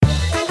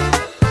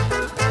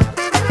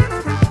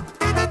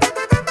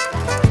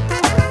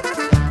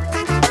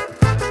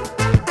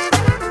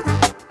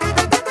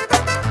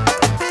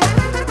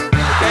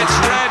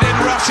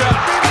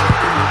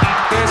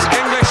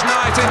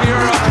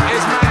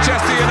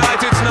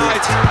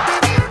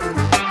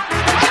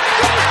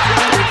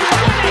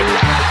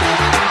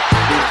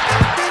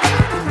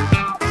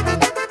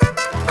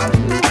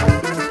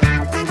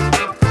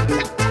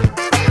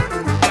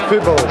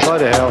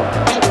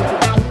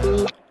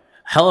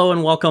Hello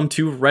and welcome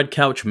to Red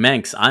Couch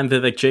Manx. I'm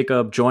Vivek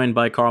Jacob, joined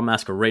by Carl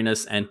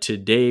Mascarenas, and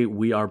today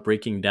we are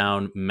breaking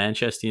down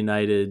Manchester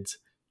United's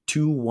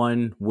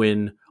 2-1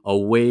 win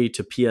away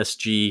to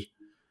PSG.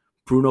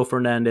 Bruno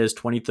Fernandes,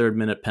 23rd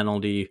minute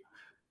penalty.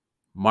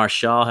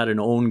 Martial had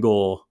an own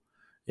goal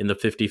in the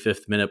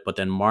 55th minute, but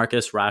then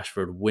Marcus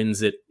Rashford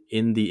wins it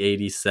in the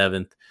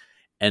 87th.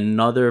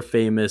 Another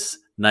famous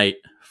night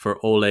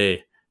for Ole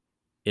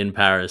in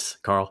Paris,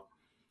 Carl.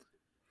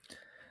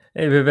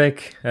 Hey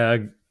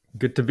Vivek,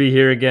 good to be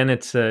here again.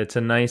 It's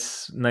a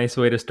nice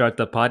way to start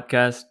the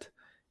podcast.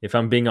 If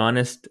I'm being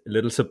honest, a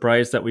little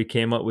surprised that we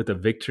came up with a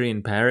victory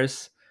in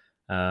Paris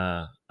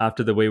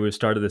after the way we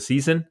started the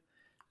season.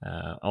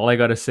 All I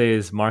gotta say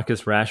is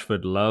Marcus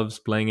Rashford loves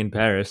playing in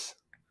Paris.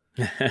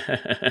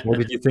 What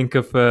did you think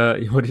of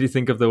What did you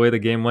think of the way the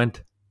game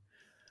went?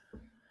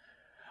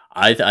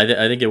 I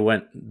think it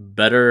went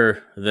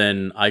better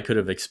than I could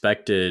have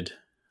expected.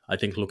 I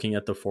think looking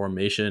at the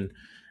formation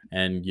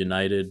and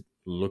United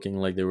looking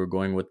like they were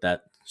going with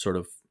that sort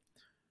of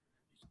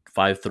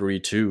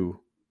 5-3-2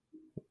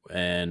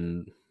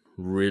 and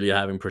really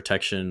having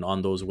protection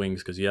on those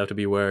wings, because you have to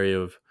be wary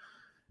of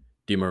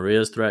Di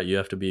Maria's threat, you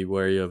have to be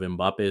wary of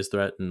Mbappe's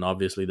threat, and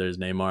obviously there's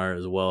Neymar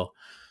as well.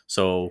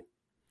 So,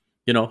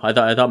 I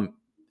thought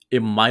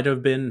it might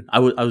have been I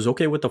was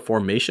okay with the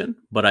formation,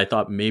 but I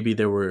thought maybe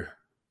they were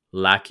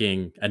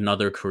lacking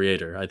another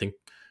creator. I think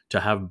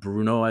to have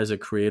Bruno as a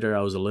creator,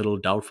 I was a little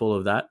doubtful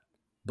of that.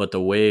 But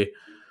the way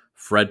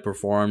Fred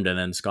performed, and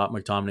then Scott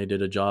McTominay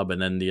did a job,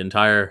 and then the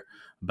entire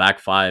back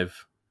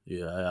five,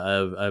 yeah,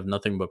 I have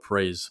nothing but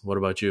praise. What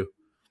about you?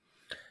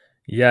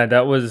 Yeah,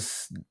 that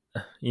was,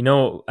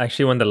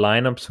 actually when the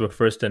lineups were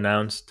first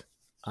announced,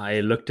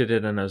 I looked at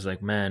it and I was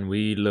like, man,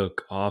 we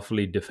look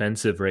awfully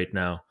defensive right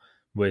now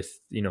with,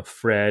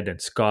 Fred and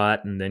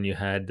Scott, and then you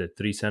had the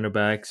three center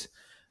backs.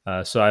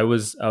 So I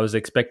was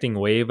expecting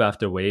wave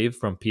after wave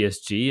from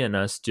PSG and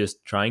us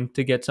just trying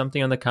to get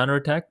something on the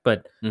counterattack,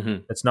 but Hmm.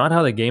 that's not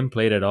how the game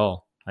played at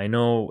all. I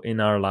know in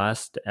our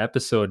last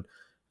episode,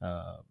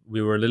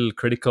 we were a little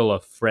critical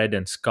of Fred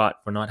and Scott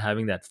for not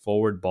having that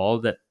forward ball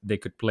that they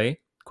could play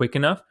quick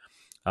enough.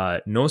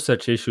 No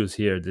such issues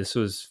here. This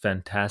was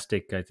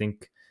fantastic. I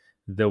think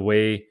the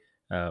way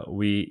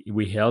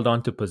we held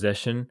on to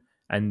possession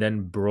and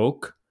then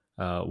broke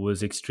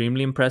was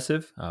extremely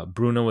impressive.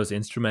 Bruno was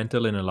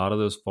instrumental in a lot of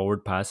those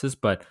forward passes,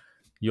 but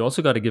you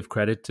also got to give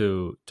credit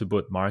to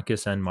both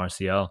Marcus and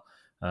Martial.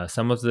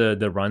 Some of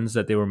the runs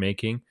that they were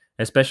making,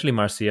 especially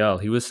Martial,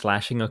 he was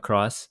slashing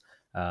across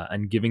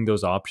and giving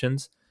those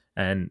options,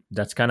 and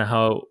that's kind of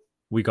how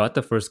we got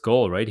the first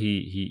goal. Right,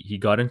 he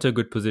got into a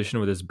good position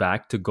with his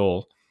back to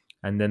goal,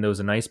 and then there was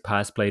a nice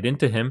pass played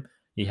into him.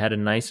 He had a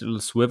nice little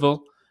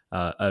swivel,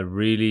 a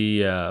really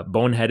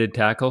boneheaded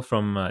tackle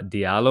from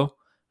Diallo.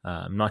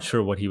 I'm not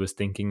sure what he was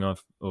thinking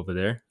of over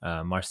there.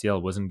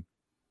 Martial wasn't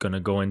going to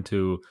go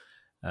into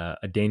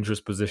a dangerous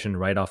position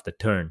right off the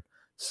turn.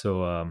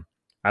 So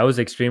I was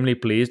extremely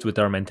pleased with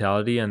our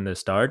mentality and the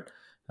start.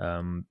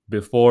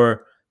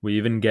 Before we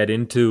even get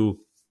into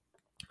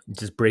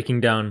just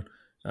breaking down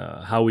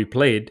how we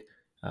played,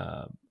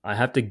 I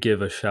have to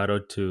give a shout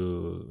out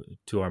to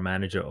our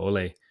manager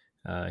Ole.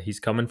 He's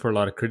coming for a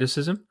lot of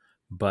criticism,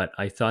 but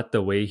I thought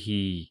the way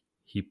he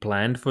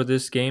planned for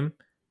this game,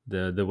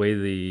 the way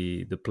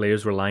the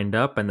players were lined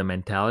up and the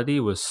mentality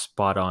was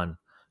spot on.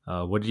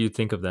 What did you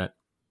think of that?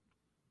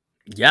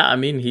 Yeah, I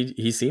mean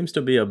he seems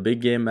to be a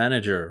big game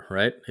manager,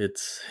 right?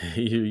 It's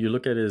you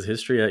look at his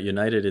history at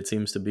United, it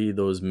seems to be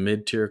those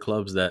mid tier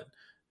clubs that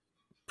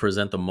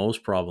present the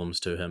most problems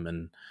to him,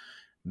 and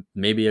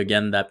maybe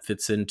again that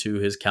fits into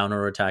his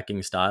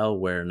counter-attacking style,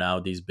 where now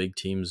these big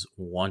teams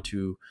want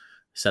to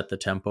set the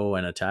tempo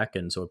and attack,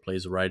 and so it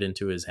plays right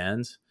into his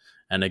hands.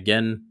 And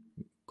again,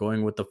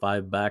 going with the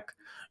five back,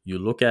 you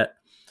look at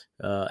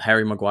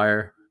Harry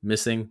Maguire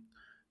missing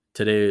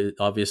today.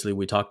 Obviously,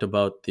 we talked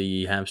about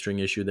the hamstring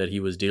issue that he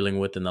was dealing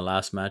with in the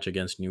last match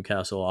against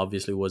Newcastle.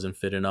 Obviously wasn't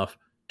fit enough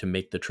to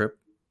make the trip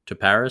to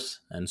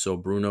Paris, and so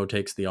Bruno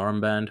takes the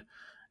armband,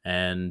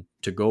 and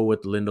to go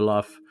with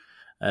Lindelof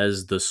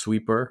as the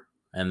sweeper,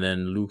 and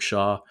then Luke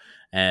Shaw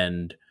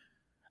and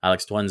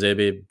Alex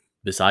Tuanzebe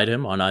beside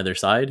him on either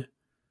side.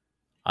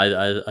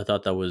 I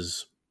thought that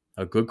was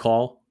a good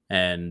call.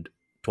 And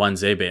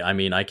Tuanzebe, I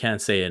mean, I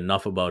can't say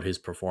enough about his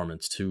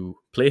performance. To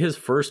play his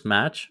first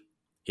match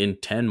in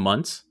 10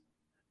 months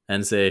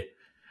and say,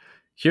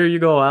 here you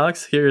go,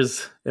 Alex.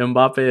 Here's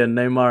Mbappe and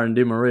Neymar and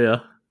Di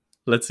Maria.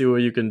 Let's see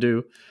what you can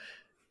do.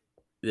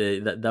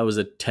 That was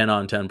a 10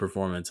 on 10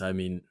 performance. I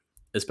mean,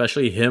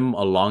 especially him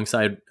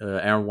alongside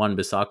Aaron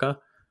Wan-Bissaka,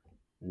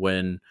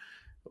 when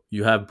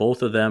you have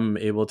both of them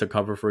able to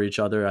cover for each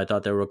other. I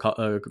thought there were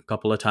a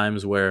couple of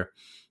times where,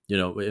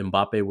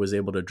 Mbappe was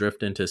able to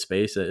drift into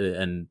space,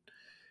 and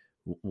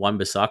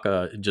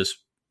Wan-Bissaka just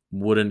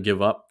wouldn't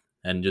give up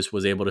and just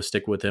was able to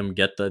stick with him,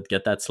 get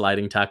that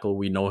sliding tackle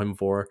we know him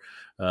for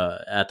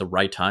at the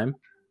right time.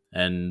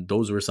 And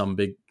those were some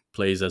big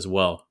plays as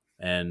well.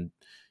 And,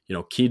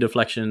 key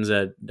deflections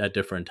at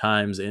different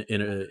times,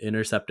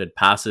 intercepted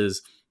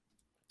passes.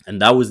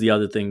 And that was the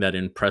other thing that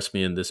impressed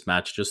me in this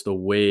match, just the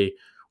way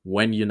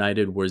when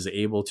United was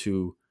able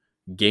to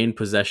gain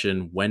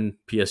possession when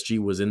PSG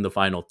was in the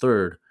final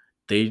third,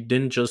 they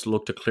didn't just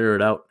look to clear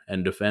it out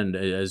and defend.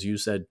 As you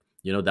said,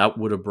 that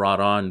would have brought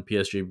on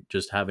PSG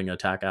just having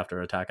attack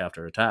after attack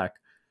after attack.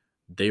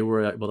 They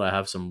were able to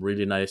have some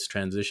really nice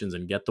transitions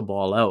and get the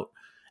ball out.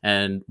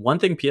 And one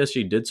thing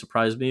PSG did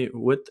surprise me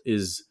with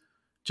is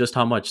just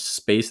how much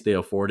space they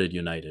afforded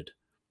United.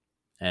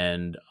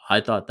 And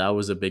I thought that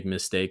was a big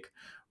mistake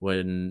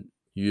when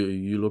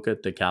you look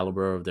at the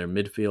caliber of their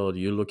midfield,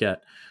 you look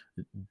at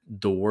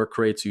the work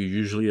rates you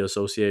usually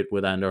associate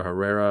with Ander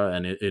Herrera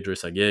and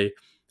Idris Gueye.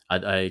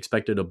 I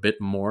expected a bit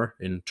more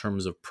in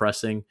terms of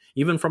pressing,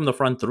 even from the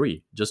front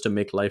three, just to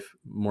make life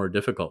more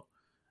difficult.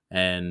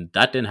 And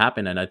that didn't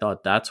happen. And I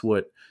thought that's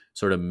what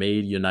sort of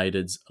made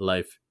United's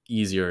life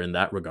easier in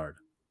that regard.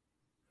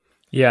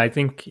 Yeah, I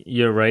think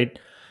you're right.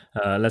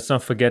 Let's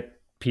not forget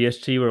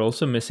PSG were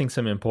also missing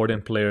some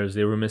important players.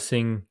 They were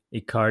missing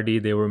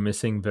Icardi, they were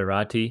missing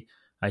Verratti.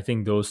 I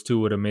think those two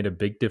would have made a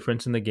big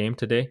difference in the game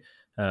today.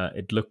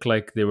 It looked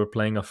like they were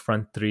playing a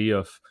front three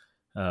of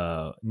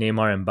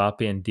Neymar,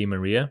 Mbappe, and Di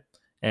Maria.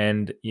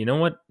 And you know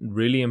what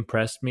really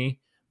impressed me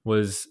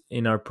was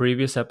in our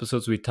previous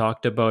episodes, we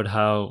talked about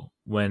how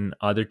when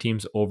other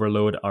teams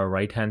overload our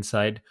right hand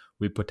side,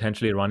 we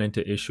potentially run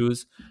into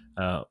issues.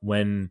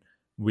 When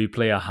we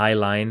play a high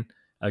line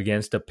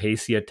against a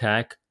pacey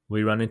attack,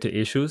 we run into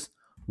issues.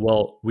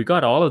 Well, we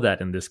got all of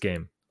that in this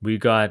game. We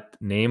got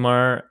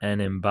Neymar and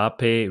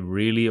Mbappe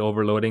really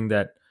overloading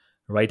that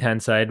right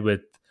hand side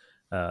with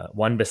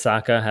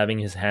Wan-Bissaka having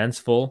his hands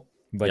full,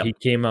 but Yep. he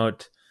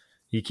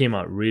came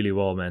out really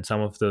well, man.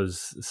 Some of those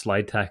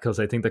slide tackles,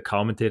 I think the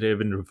commentator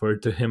even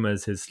referred to him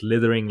as his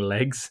slithering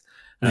legs.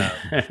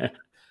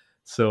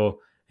 So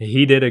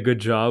he did a good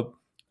job.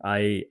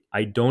 I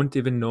don't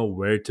even know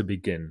where to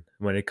begin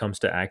when it comes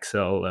to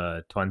Axel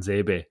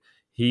Twanzebe.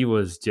 He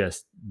was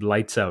just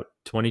lights out.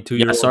 22-year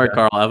Yeah, old sorry,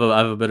 Carl. I have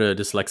a bit of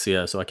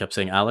dyslexia, so I kept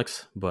saying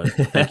Alex, but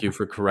thank guy. you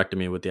for correcting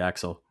me with the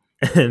Axel.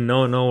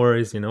 No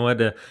worries. You know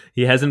what?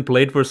 He hasn't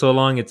played for so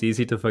long. It's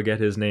easy to forget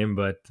his name.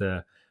 But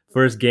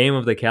first game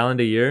of the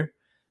calendar year,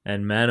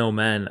 and man, oh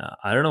man,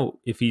 I don't know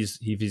if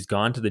he's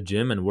gone to the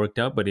gym and worked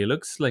out, but he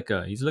looks like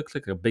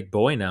a big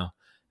boy now,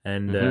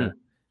 and Hmm.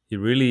 he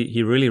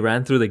really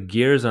ran through the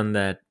gears on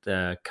that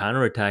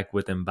counterattack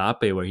with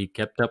Mbappe, where he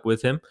kept up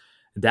with him.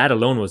 That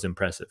alone was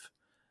impressive.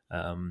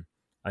 Um,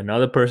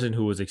 Another person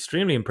who was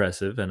extremely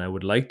impressive, and I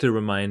would like to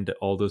remind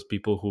all those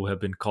people who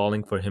have been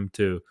calling for him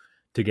to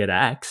get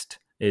axed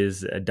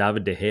is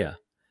David De Gea.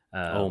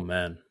 Oh Um,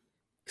 man,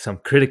 some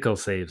critical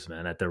saves,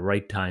 man, at the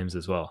right times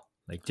as well.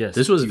 Like just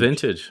this was huge.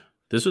 vintage.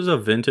 This was a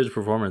vintage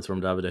performance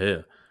from David De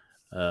Gea.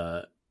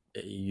 Uh,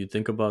 you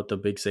think about the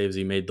big saves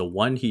he made. The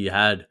one he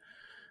had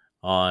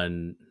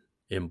on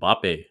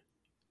Mbappe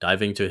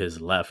diving to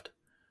his left.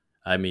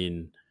 I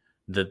mean,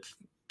 that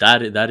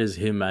that is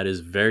him at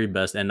his very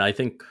best. And I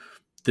think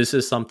this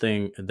is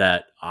something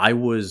that I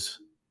was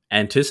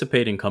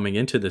anticipating coming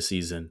into the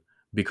season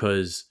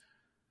because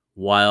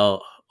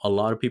while a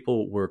lot of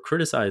people were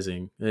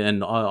criticizing,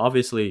 and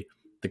obviously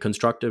the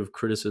constructive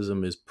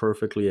criticism is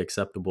perfectly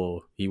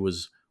acceptable, he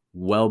was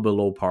well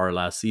below par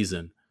last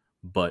season.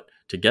 But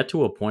to get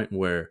to a point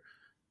where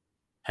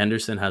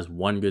Henderson has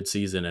one good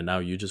season and now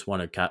you just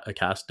want to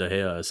cast De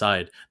Gea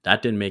aside,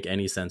 that didn't make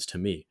any sense to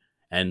me.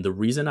 And the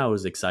reason I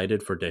was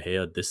excited for De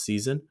Gea this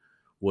season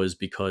was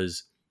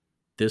because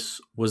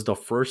this was the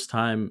first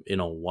time in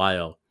a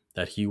while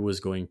that he was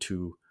going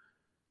to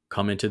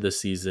come into the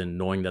season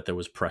knowing that there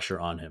was pressure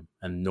on him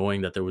and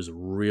knowing that there was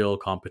real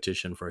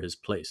competition for his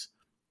place.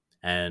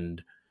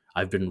 And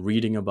I've been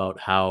reading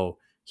about how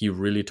he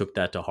really took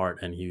that to heart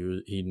and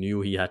he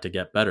knew he had to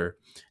get better.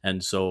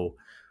 And so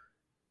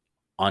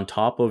on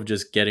top of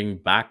just getting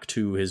back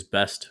to his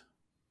best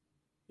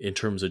in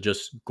terms of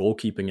just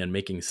goalkeeping and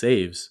making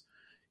saves,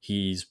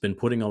 he's been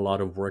putting a lot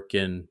of work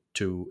in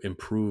to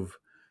improve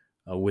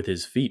with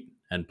his feet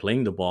and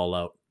playing the ball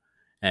out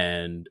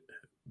and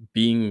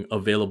being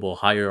available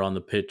higher on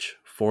the pitch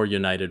for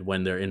United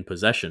when they're in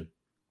possession.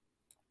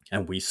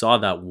 And we saw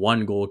that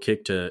one goal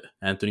kick to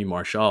Anthony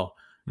Martial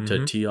to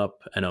Hmm. tee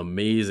up an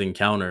amazing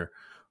counter.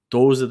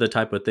 Those are the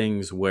type of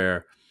things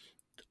where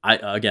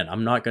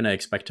I'm not going to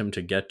expect him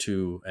to get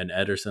to an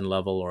Ederson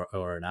level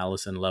or an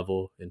Allison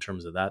level in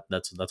terms of that.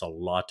 That's a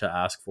lot to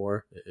ask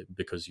for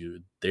because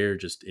they're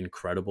just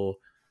incredible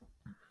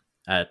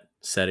at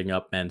setting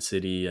up Man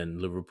City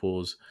and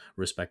Liverpool's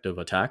respective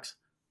attacks.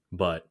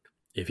 But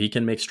if he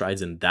can make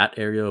strides in that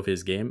area of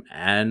his game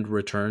and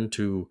return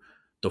to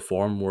the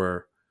form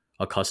we're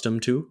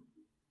accustomed to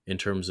in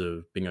terms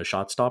of being a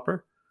shot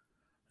stopper,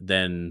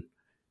 then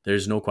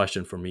there's no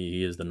question for me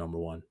he is the number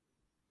one.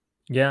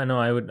 Yeah, no,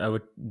 I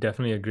would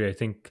definitely agree. I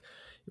think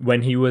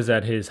when he was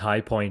at his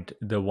high point,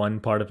 the one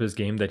part of his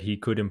game that he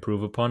could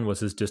improve upon was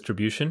his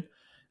distribution.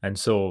 And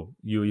so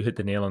you hit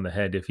the nail on the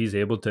head. If he's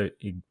able to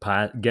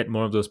get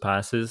more of those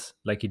passes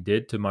like he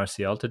did to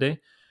Martial today,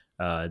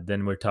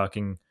 then we're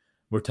talking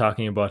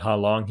about how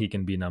long he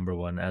can be number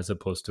one as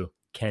opposed to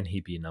can he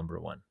be number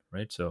one,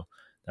 right? So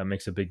that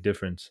makes a big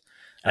difference.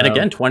 And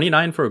again,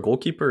 29 for a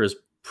goalkeeper is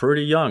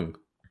pretty young.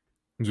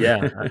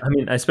 Yeah, I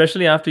mean,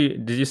 especially after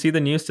did you see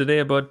the news today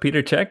about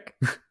Peter Cech?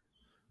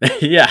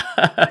 Yeah.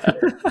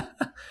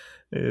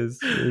 Is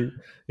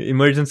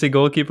emergency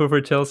goalkeeper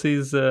for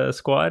Chelsea's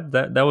squad.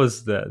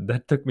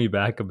 That took me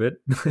back a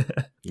bit.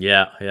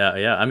 Yeah.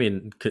 I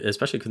mean,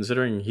 especially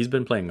considering he's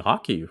been playing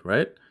hockey,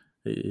 right?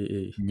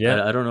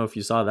 Yeah, I don't know if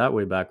you saw that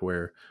way back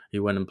where he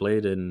went and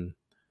played in,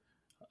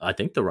 I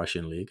think, the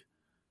Russian league.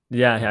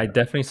 yeah, I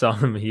definitely saw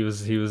him. He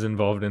was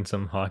involved in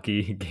some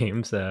hockey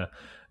games.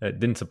 It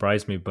didn't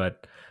surprise me,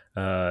 but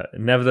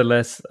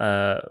nevertheless,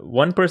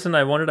 one person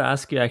I wanted to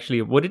ask you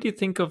actually, what did you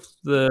think of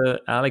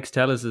the Alex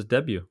Telles'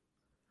 debut?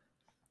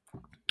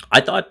 I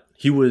thought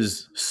he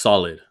was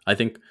solid. I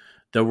think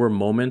there were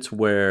moments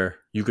where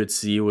you could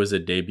see it was a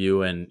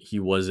debut and he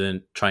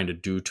wasn't trying to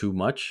do too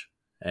much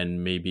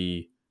and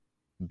maybe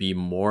be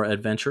more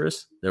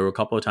adventurous. There were a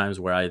couple of times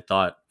where I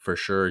thought for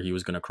sure he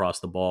was going to cross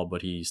the ball,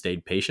 but he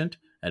stayed patient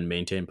and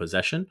maintained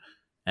possession.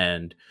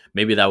 And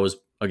maybe that was,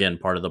 again,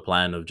 part of the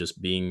plan of just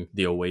being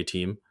the away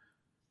team.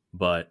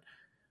 But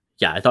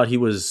yeah, I thought he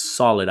was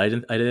solid. I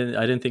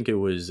didn't think it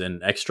was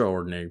an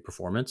extraordinary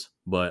performance,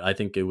 but I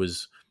think it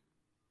was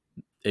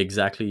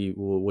exactly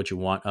what you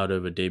want out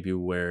of a debut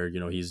where,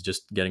 he's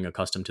just getting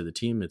accustomed to the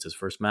team. It's his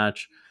first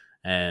match,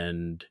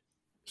 and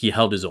he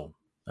held his own.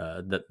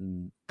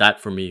 That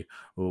for me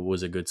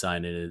was a good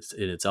sign in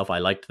itself. I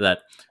liked that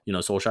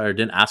Solskjaer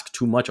didn't ask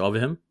too much of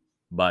him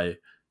by,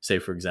 say,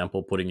 for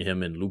example, putting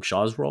him in Luke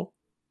Shaw's role,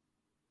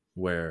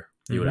 where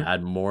he would have Hmm.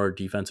 had more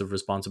defensive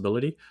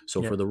responsibility.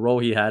 So Yeah, for the role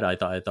he had, I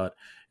thought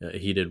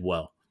he did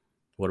well.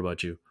 What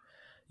about you?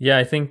 yeah,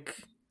 I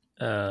think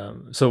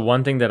so.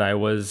 One thing that I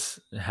was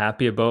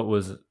happy about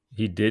was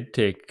he did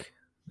take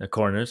the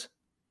corners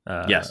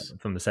Yes.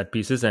 from the set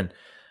pieces, and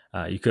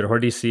you could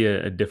already see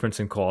a difference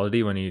in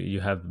quality when you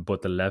have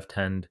both the left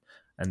hand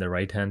and the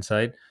right hand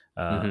side.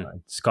 Hmm.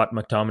 Scott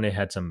McTominay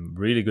had some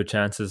really good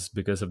chances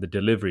because of the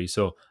delivery,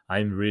 so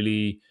I'm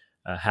really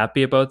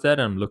happy about that.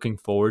 I'm looking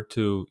forward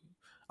to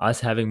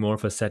us having more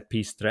of a set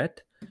piece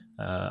threat.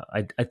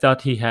 I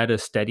thought he had a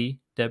steady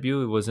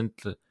debut. It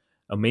wasn't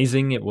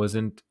amazing. It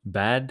wasn't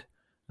bad.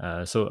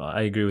 So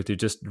I agree with you.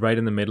 Just right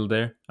in the middle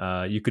there.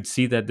 You could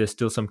see that there's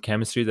still some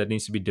chemistry that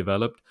needs to be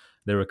developed.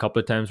 There were a couple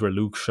of times where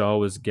Luke Shaw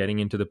was getting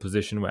into the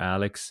position where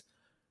Alex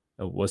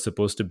was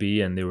supposed to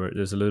be, and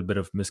there's a little bit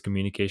of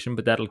miscommunication,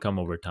 but that'll come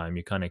over time.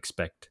 You can't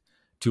expect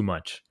too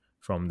much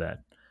from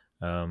that.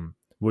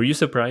 Were you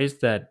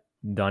surprised that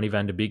Donny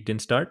van de Beek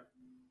didn't start?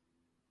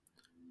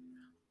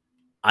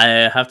 I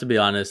have to be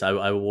honest,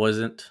 I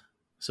wasn't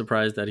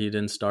surprised that he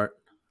didn't start.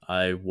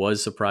 I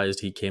was surprised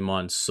he came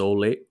on so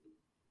late,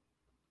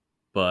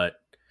 but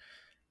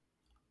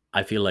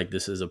I feel like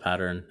this is a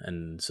pattern.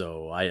 And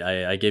so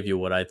I gave you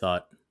what I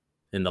thought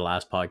in the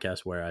last podcast,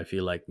 where I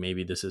feel like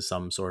maybe this is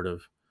some sort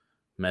of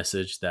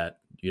message that,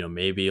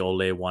 maybe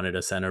Ole wanted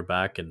a center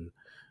back, and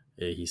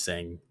he's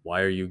saying,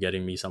 why are you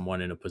getting me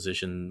someone in a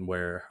position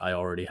where I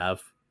already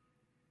have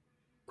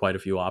quite a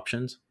few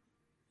options?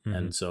 Hmm.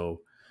 And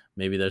so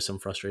maybe there's some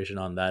frustration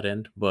on that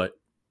end. But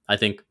I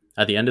think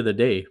at the end of the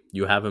day,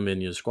 you have him in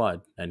your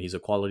squad, and he's a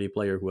quality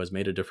player who has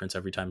made a difference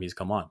every time he's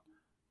come on.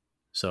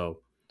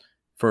 So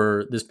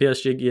for this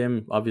PSG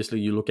game,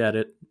 obviously you look at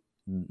it,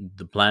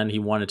 the plan he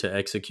wanted to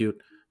execute.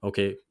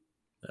 Okay,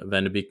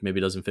 Van de Beek maybe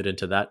doesn't fit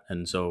into that,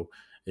 and so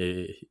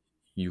eh,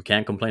 you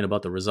can't complain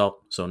about the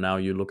result. So now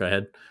you look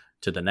ahead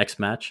to the next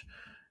match.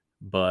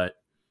 But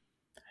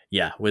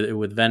yeah,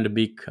 with Van de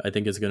Beek, I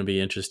think it's going to be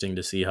interesting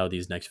to see how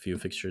these next few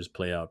fixtures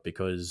play out,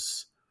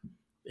 because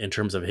in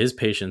terms of his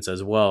patience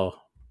as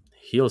well,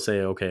 he'll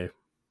say, okay,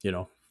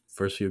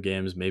 first few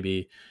games,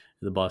 maybe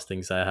the boss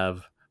thinks I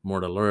have more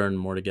to learn,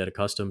 more to get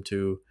accustomed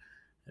to.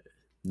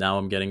 Now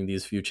I'm getting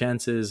these few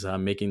chances.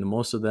 I'm making the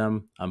most of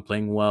them. I'm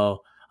playing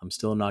well. I'm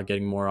still not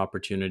getting more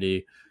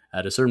opportunity.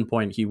 At a certain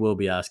point, he will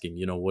be asking,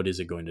 what is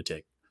it going to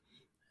take?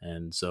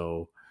 And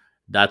so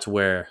that's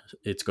where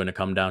it's going to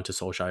come down to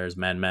Solskjaer's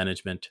man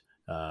management,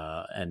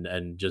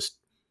 and just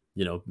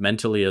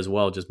mentally as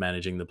well, just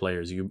managing the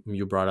players.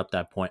 You brought up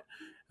that point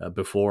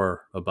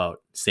before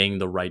about saying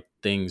the right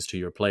things to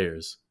your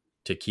players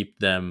to keep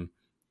them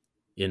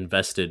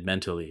invested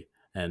mentally,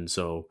 and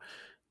so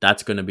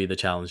that's going to be the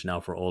challenge now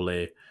for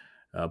Ole.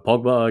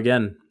 Pogba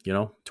again,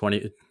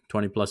 20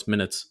 plus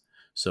minutes,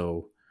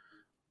 so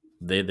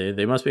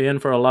they must be in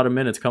for a lot of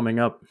minutes coming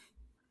up.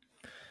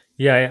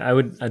 Yeah, I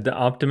would. The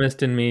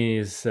optimist in me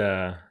is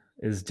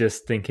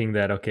just thinking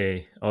that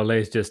okay, Ole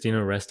is just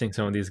resting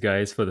some of these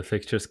guys for the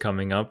fixtures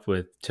coming up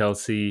with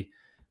Chelsea,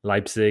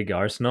 Leipzig,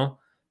 Arsenal.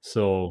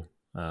 So,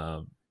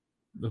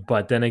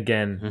 but then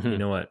again, you Hmm.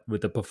 know what?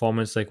 With the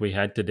performance like we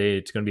had today,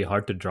 it's going to be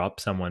hard to drop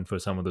someone for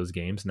some of those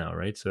games now,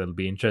 right? So it'll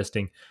be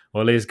interesting.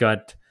 Ole's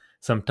got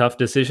some tough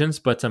decisions,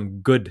 but some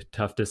good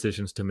tough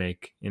decisions to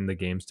make in the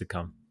games to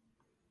come.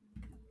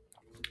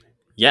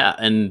 Yeah,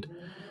 and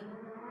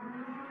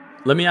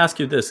let me ask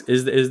you this: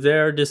 is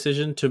there a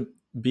decision to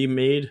be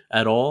made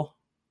at all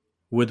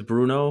with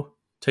Bruno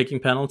taking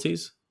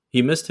penalties?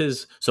 He missed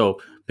his. So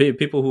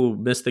people who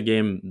missed the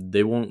game,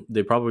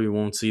 they probably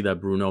won't see that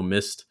Bruno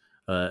missed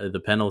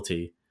the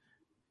penalty,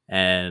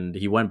 and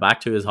he went back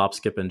to his hop,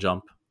 skip, and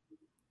jump,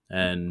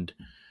 and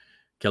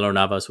Keylor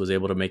Navas was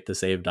able to make the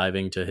save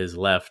diving to his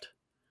left.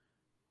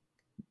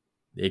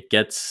 It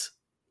gets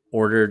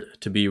ordered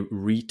to be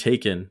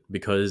retaken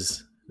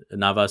because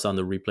Navas on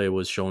the replay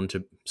was shown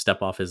to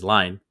step off his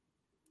line.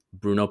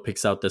 Bruno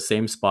picks out the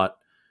same spot.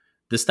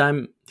 This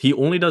time he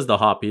only does the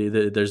hop.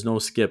 There's no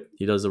skip.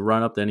 He does the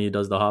run up, then he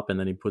does the hop, and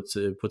then he puts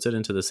it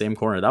into the same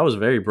corner. That was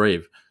very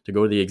brave to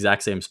go to the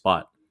exact same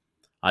spot,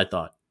 I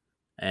thought.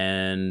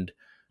 And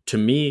to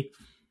me,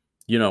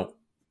 you know,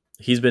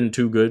 he's been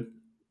too good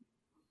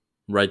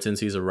right since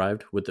he's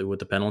arrived with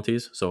the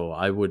penalties. So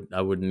I would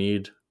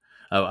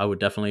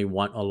definitely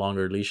want a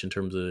longer leash in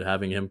terms of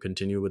having him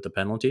continue with the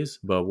penalties.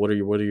 But what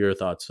are your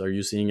thoughts? Are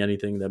you seeing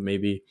anything that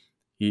maybe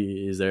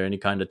is there any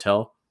kind of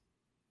tell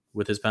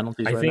with his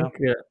penalties I right now?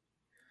 think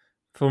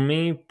for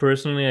me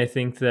personally, I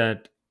think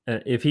that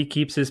if he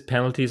keeps his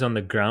penalties on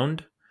the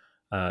ground,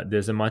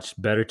 there's a much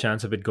better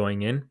chance of it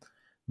going in.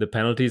 The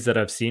penalties that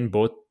I've seen,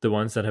 both the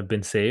ones that have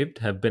been saved,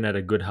 have been at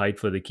a good height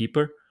for the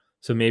keeper.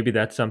 So maybe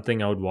that's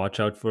something I would watch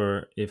out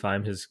for if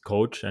I'm his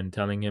coach and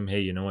telling him,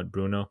 hey, you know what,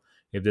 Bruno,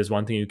 if there's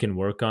one thing you can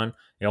work on,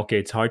 okay,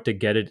 it's hard to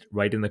get it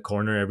right in the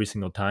corner every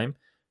single time.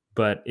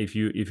 But if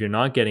you're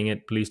not getting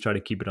it, please try to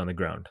keep it on the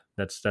ground.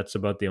 That's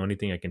about the only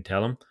thing I can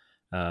tell him,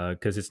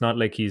 because it's not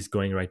like he's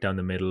going right down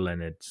the middle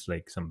and it's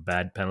like some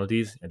bad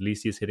penalties. At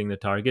least he's hitting the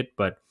target.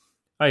 But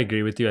I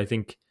agree with you. I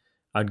think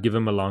I'd give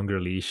him a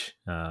longer leash.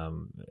 I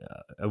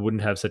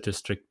wouldn't have such a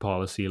strict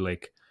policy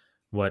like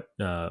what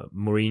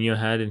Mourinho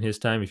had in his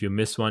time. If you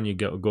miss one, you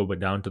go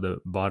down to the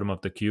bottom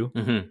of the queue.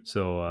 Mm-hmm.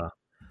 So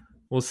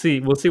we'll see.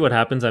 We'll see what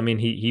happens. I mean,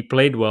 he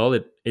played well.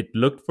 It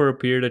looked for a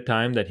period of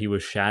time that he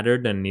was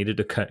shattered and needed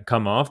to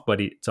come off, but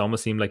it's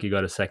almost seemed like he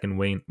got a second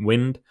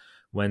wind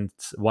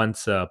once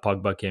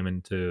Pogba came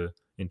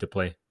into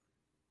play.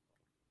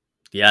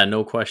 Yeah,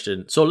 no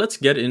question. So let's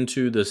get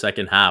into the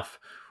second half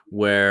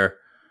where,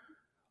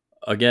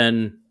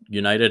 again,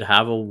 United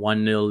have a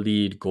 1-0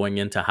 lead going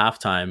into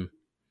halftime,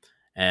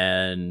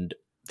 and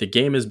the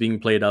game is being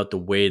played out the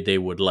way they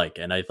would like.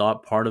 And I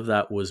thought part of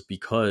that was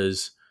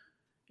because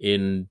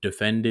in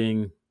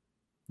defending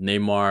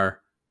Neymar,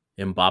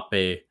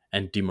 Mbappe,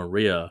 and Di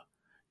Maria,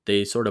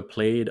 they sort of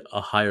played a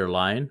higher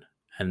line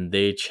and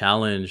they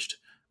challenged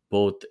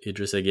both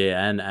Idrissa Gueye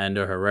and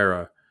Ander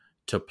Herrera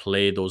to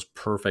play those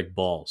perfect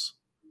balls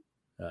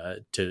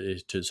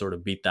to sort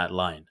of beat that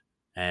line.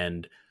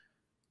 And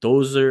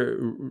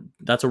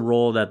that's a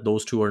role that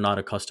those two are not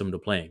accustomed to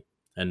playing,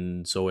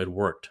 and so it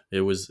worked.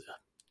 It was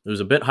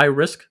a bit high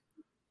risk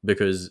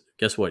because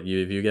guess what?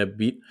 If you get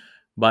beat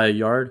by a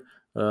yard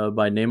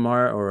by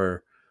Neymar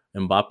or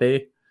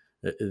Mbappe,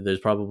 there's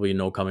probably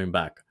no coming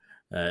back.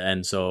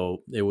 And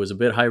so it was a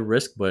bit high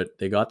risk, but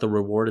they got the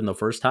reward in the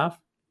first half.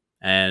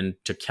 And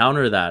to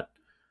counter that,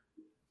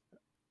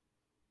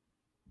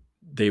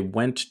 they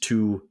went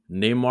to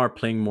Neymar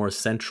playing more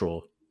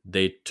central.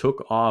 They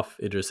took off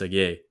Idrissa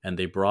Gueye and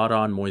they brought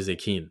on Moise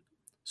Kean.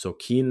 So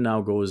Kean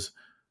now goes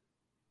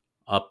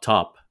up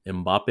top.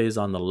 Mbappe's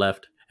on the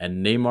left,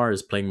 and Neymar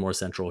is playing more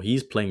central.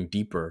 He's playing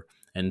deeper.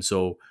 And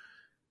so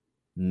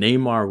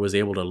Neymar was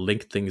able to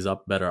link things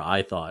up better,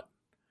 I thought.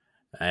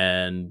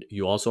 And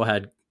you also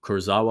had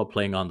Kurzawa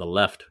playing on the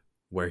left,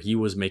 where he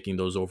was making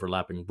those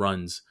overlapping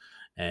runs.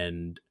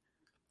 And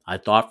I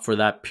thought for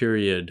that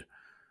period,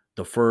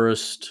 the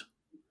first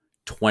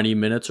 20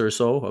 minutes or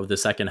so of the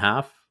second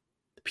half,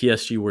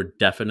 PSG were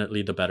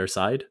definitely the better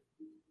side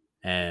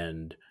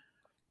and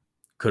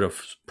could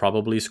have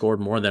probably scored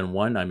more than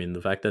one. I mean,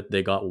 the fact that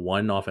they got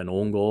one off an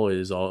own goal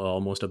is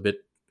almost a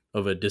bit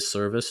of a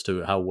disservice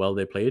to how well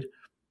they played.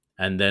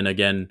 And then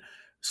again,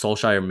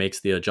 Solskjaer makes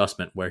the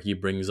adjustment where he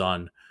brings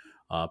on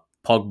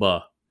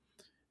Pogba,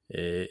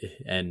 eh,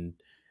 and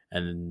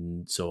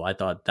and so I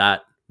thought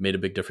that made a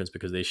big difference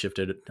because they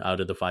shifted out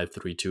of the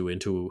 5-3-2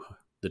 into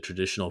the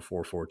traditional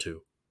 4-4-2.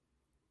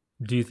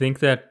 Do you think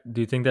that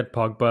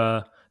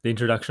Pogba, the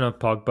introduction of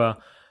Pogba,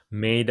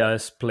 made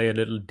us play a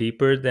little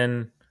deeper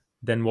than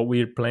what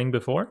we were playing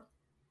before?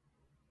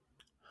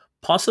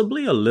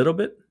 Possibly a little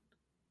bit,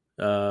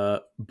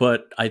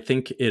 but I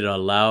think it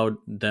allowed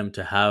them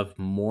to have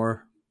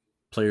more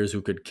players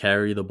who could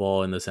carry the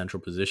ball in the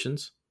central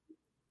positions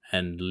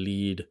and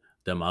lead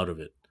them out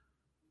of it.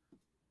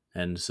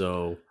 And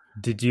so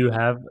Did you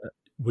have?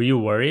 Were you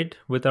worried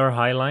with our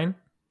high line?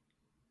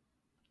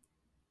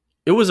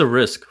 it was a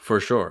risk for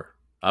sure.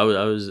 I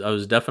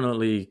was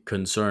definitely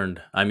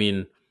concerned. I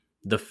mean,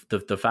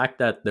 the fact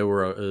that there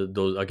were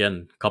those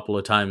again couple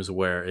of times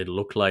where it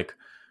looked like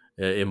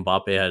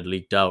Mbappe had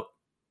leaked out,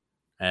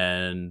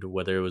 and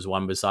whether it was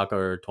Wan-Bissaka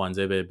or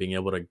Tuanzebe being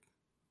able to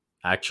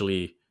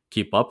actually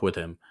keep up with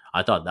him,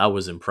 I thought that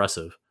was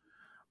impressive.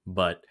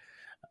 But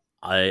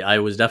I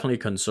was definitely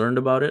concerned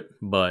about it.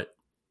 But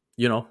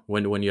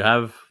when you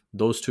have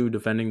those two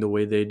defending the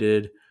way they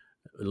did,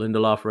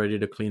 Lindelof ready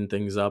to clean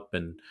things up,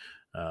 and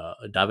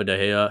David De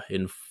Gea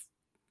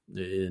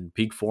in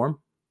peak form,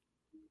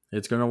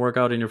 it's going to work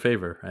out in your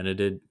favor, and it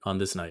did on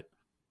this night.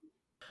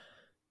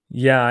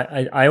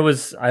 Yeah, I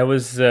was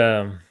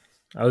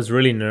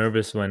really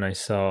nervous when I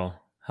saw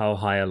how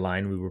high a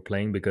line we were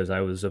playing because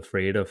I was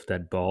afraid of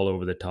that ball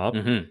over the top.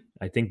 Hmm.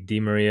 I think Di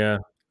Maria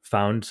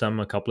found some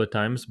a couple of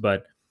times,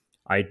 but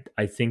I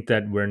think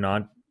that we're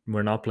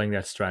not playing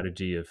that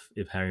strategy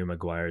if Harry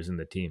Maguire is in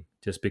the team,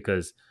 just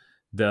because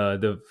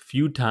the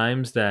few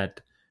times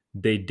that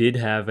they did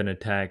have an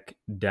attack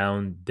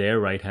down their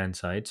right hand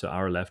side, so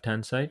our left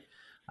hand side,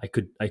 I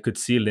could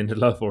see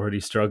Lindelof already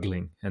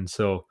struggling, and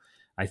so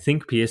I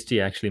think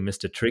PSG actually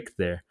missed a trick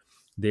there.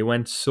 They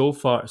went so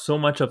far, so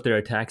much of their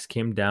attacks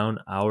came down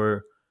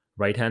our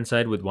right hand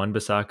side with Wan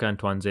Bissaka and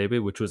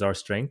Tuanzebe, which was our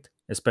strength,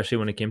 especially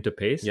when it came to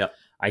pace. Yeah.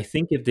 I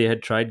think if they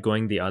had tried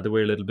going the other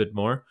way a little bit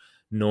more,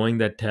 knowing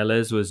that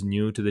Tellez was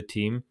new to the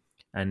team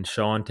and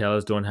Shaw and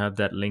Tellez don't have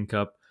that link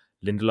up,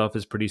 Lindelof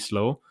is pretty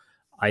slow.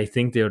 I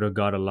think they would have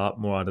got a lot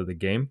more out of the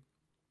game.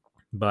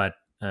 But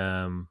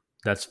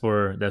that's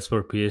for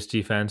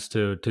PSG fans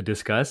to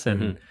discuss, Hmm.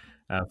 and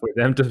for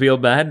them to feel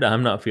bad.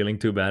 I'm not feeling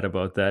too bad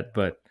about that,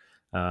 but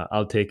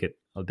I'll take it.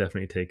 I'll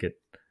definitely take it.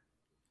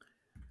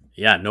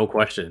 Yeah, no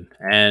question.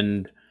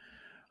 And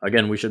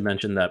again, we should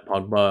mention that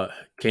Pogba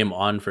came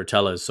on for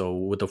Tellez. So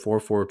with the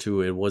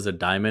 4-4-2, it was a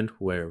diamond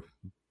where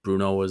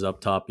Bruno was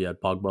up top. You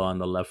had Pogba on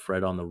the left,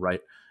 Fred on the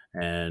right.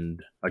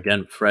 And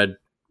again, Fred,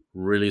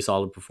 really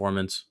solid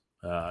performance.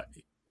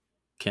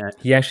 Can't.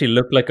 He actually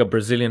looked like a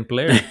Brazilian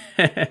player.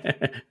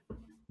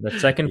 That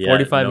second Yeah,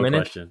 45 no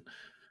minutes, question.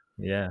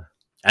 yeah,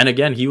 And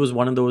again, he was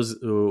one of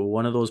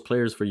those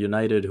players for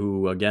United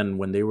who, again,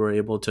 when they were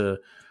able to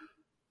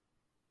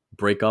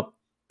break up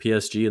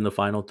PSG in the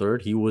final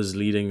third, he was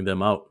leading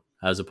them out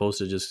as opposed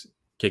to just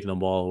kicking the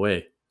ball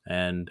away.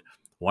 And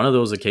one of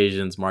those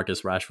occasions,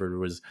 Marcus Rashford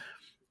was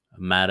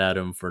mad at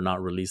him for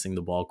not releasing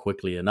the ball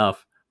quickly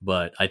enough.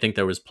 But I think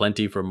there was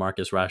plenty for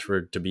Marcus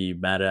Rashford to be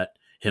mad at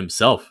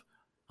himself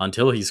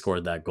until he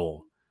scored that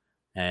goal.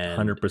 And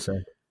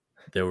 100%.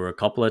 there were a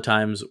couple of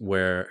times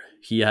where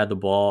he had the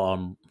ball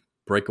on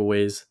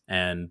breakaways.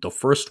 And the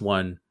first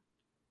one,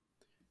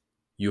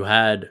 you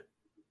had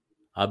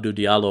Abdou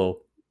Diallo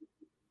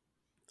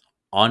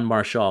on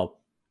Marshall,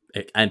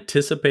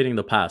 anticipating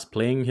the pass,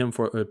 playing him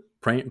for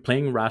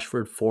playing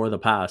Rashford for the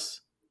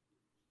pass,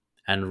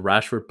 and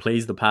Rashford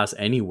plays the pass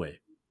anyway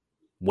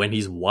when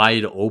he's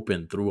wide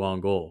open through on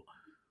goal,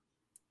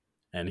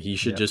 and he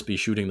should Yep. just be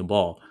shooting the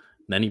ball.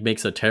 Then he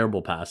makes a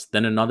terrible pass.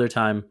 Then another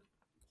time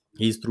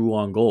he's through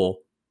on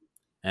goal,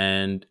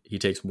 and he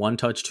takes one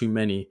touch too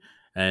many,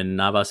 and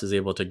Navas is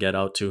able to get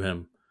out to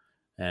him,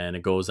 and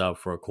it goes out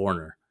for a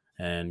corner.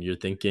 And you're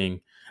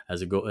thinking as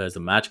the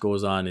match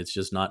goes on, it's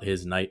just not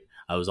his night.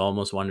 I was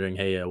almost wondering,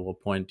 hey, at what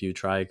point do you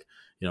try,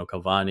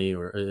 Cavani,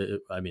 or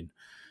I mean,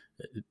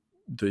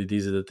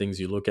 these are the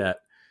things you look at.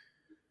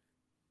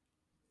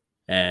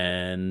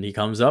 And he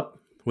comes up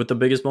with the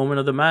biggest moment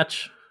of the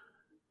match,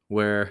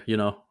 where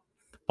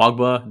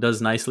Pogba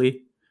does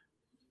nicely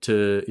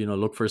to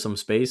look for some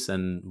space,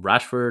 and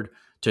Rashford,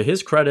 to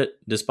his credit,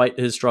 despite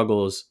his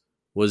struggles,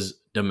 was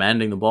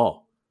demanding the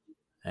ball.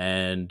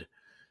 And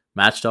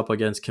matched up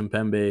against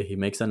Kimpembe, he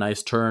makes a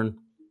nice turn,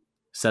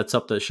 sets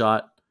up the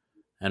shot,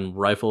 and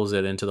rifles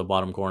it into the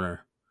bottom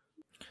corner.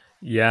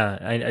 Yeah,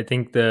 I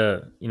think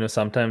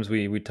sometimes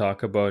we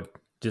talk about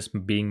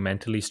just being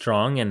mentally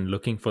strong and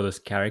looking for those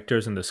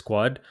characters in the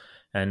squad.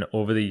 And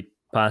over the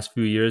past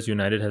few years,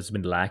 United has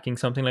been lacking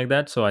something like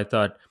that. So I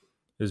thought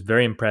it was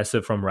very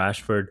impressive from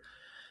Rashford,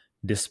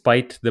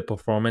 despite the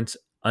performance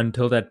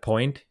until that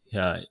point,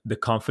 the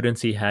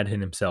confidence he had in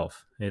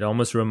himself. It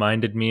almost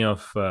reminded me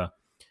of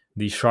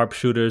the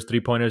sharpshooters, 3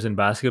 pointers in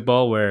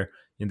basketball, where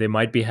they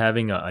might be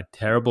having a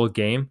terrible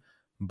game,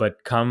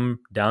 but come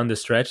down the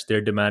stretch, they're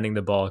demanding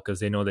the ball because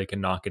they know they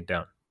can knock it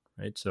down.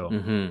 Right. So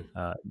Mm-hmm.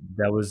 uh,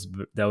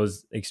 that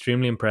was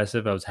extremely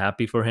impressive. I was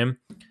happy for him.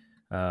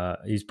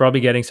 He's probably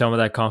getting some of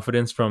that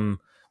confidence from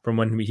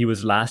when he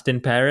was last in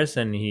Paris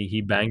and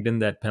he banged in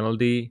that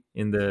penalty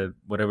in the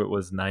whatever it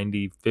was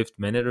 95th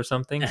minute or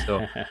something.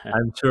 So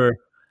I'm sure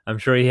I'm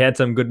sure he had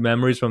some good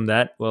memories from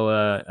that. Well,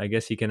 I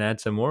guess he can add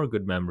some more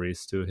good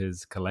memories to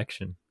his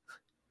collection.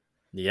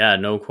 Yeah,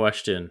 no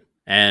question.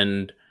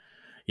 And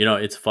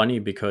it's funny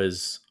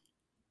because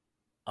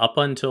up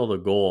until the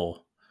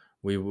goal,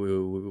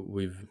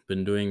 we've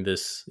been doing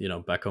this,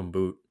 Beckham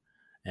boot,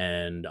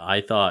 and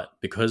I thought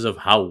because of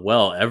how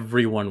well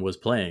everyone was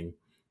playing,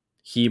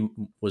 he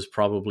was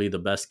probably the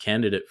best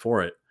candidate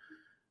for it.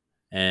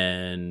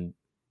 And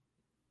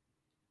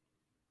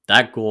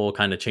that goal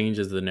kind of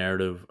changes the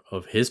narrative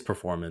of his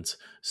performance.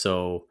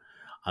 So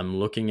I'm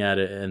looking at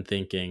it and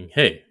thinking,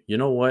 hey, you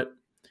know what?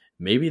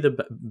 Maybe the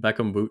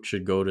Beckham boot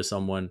should go to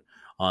someone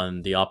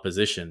on the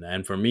opposition.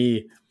 And for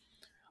me,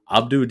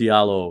 Abdou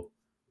Diallo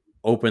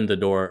opened the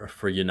door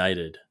for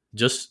United.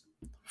 Just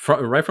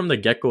right from the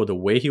get go, the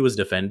way he was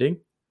defending,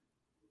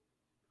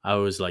 I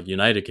was like,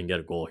 United can get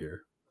a goal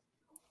here,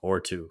 or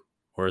two,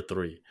 or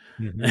three.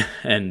 Hmm.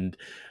 And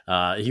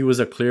he was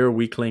a clear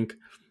weak link.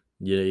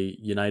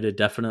 United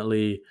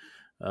definitely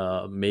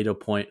made a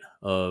point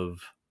of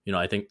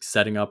I think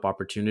setting up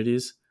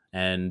opportunities.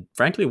 And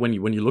frankly, when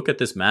you look at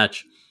this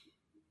match,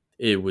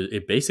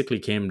 it basically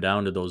came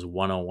down to those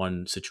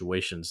one-on-one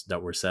situations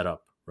that were set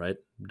up, right?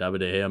 David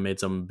De Gea made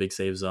some big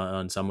saves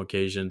on some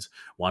occasions.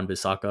 Juan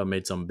Bissaka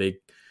made some big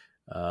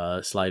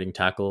sliding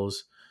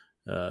tackles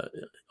uh,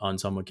 on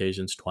some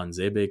occasions.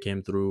 Tuanzebe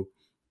came through,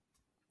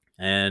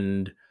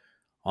 and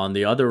on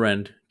the other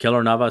end,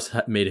 Keylor Navas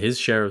made his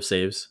share of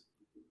saves.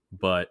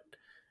 But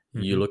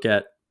you Hmm. look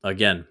at,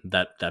 again,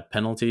 that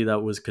penalty that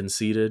was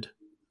conceded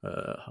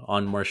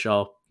on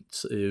Martial.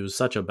 It was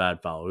such a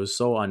bad foul. It was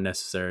so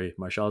unnecessary.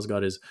 Martial's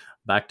got his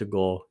back to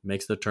goal,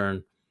 makes the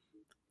turn.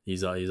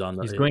 He's on He's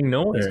the going he's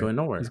nowhere. going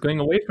nowhere. He's going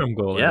away from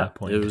goal at Yeah, that it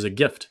point. was a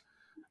gift,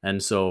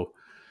 and so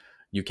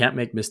you can't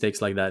make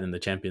mistakes like that in the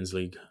Champions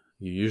League.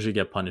 You usually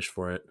get punished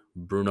for it.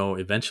 Bruno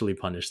eventually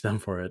punished them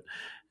for it,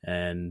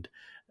 and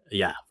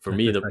yeah, for That's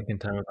me the the second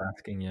time I'm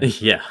asking. Yeah.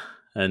 yeah,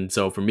 and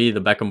so for me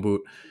the Beckham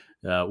boot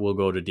will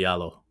go to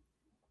Diallo.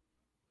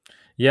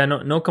 Yeah,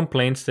 no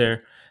complaints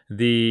there.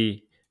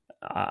 The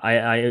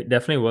I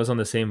definitely was on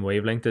the same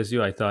wavelength as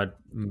you. I thought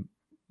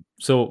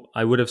so.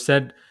 I would have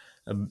said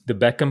the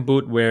Beckham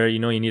boot, where you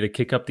need to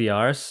kick up the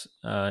arse,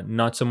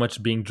 not so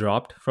much being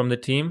dropped from the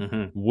team,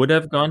 Hmm. would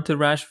have gone to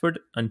Rashford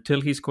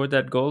until he scored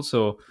that goal.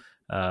 So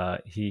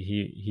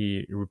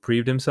he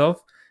reprieved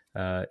himself.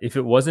 If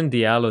it wasn't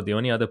Diallo, the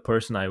only other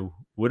person I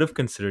would have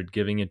considered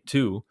giving it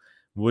to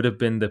would have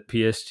been the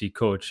PSG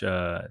coach,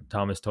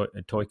 Thomas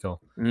Tuchel.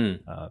 Mm.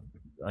 Uh,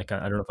 I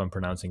don't know if I'm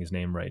pronouncing his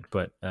name right,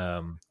 but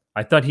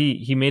I thought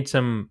he made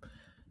some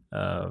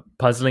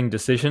puzzling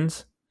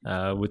decisions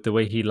with the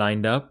way he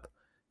lined up,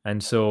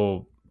 and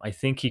so I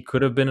think he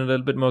could have been a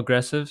little bit more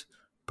aggressive,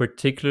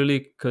 particularly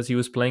because he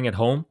was playing at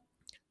home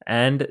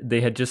and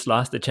they had just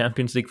lost the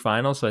Champions League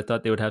final, so I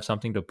thought they would have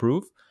something to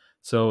prove.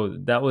 So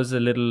that was a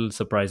little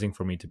surprising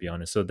for me, to be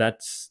honest. So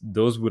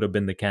those would have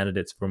been the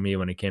candidates for me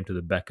when it came to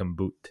the Beckham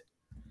boot.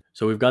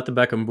 So we've got the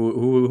Beckham boot.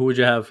 Who would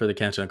you have for the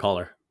Cantona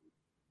collar?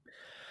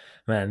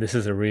 Man, this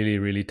is a really,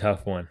 really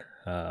tough one.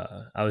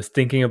 I was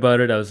thinking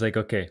about it. I was like,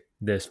 okay,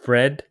 there's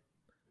Fred,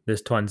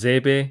 there's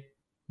Tuanzebe,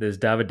 there's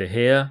David De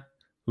Gea.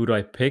 Who do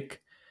I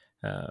pick?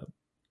 Uh,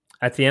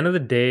 at the end of the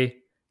day,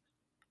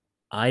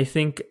 I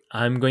think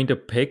I'm going to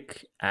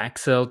pick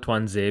Axel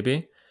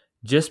Tuanzebe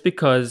just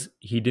because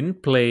he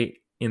didn't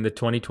play in the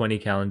 2020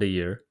 calendar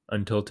year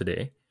until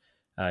today.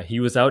 He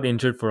was out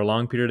injured for a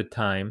long period of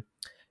time.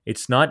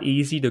 It's not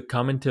easy to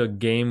come into a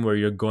game where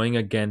you're going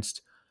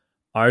against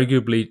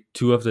arguably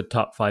two of the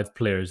top five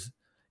players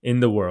in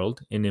the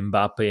world in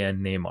Mbappe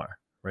and Neymar,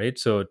 right?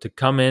 So to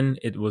come in,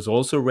 it was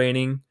also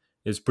raining.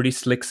 It's pretty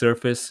slick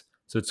surface,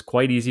 so it's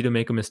quite easy to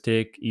make a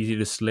mistake, easy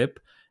to slip.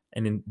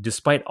 And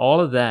despite all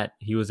of that,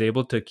 he was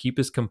able to keep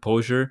his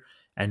composure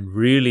and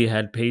really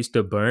had pace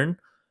to burn.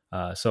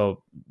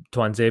 So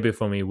Tuanzebe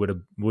for me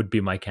would be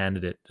my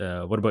candidate.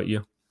 What about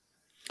you?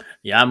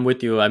 Yeah, I'm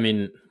with you. I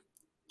mean,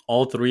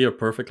 all three are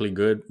perfectly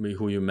good.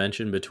 Who you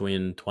mentioned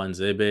between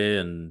Tuanzebe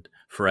and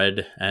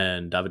Fred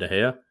and David De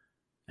Gea,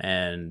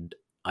 and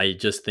I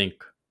just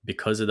think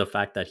because of the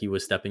fact that he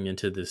was stepping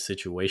into this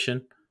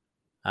situation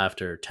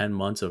after 10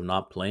 months of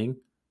not playing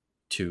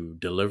to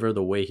deliver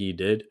the way he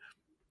did,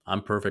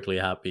 I'm perfectly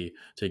happy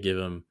to give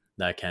him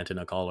that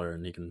Cantona collar,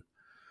 and he can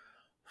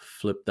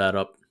flip that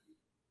up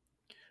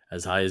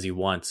as high as he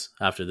wants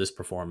after this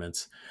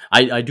performance.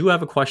 I do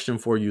have a question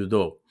for you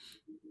though,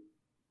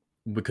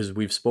 because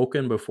we've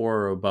spoken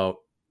before about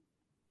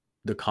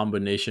the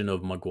combination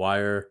of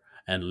Maguire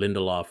and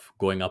Lindelof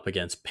going up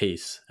against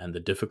pace and the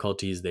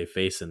difficulties they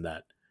face in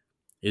that.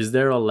 Is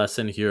there a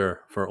lesson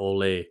here for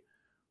Ole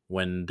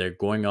when they're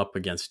going up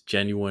against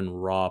genuine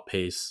raw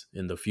pace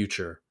in the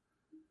future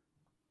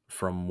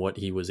from what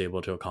he was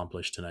able to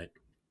accomplish tonight?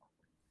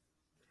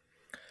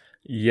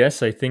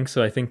 Yes, I think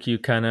so. I think you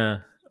kind of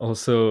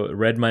also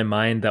read my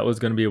mind. That was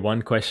going to be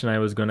one question I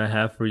was going to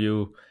have for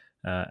you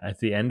at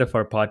the end of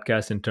our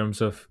podcast in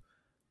terms of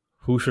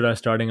who should our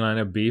starting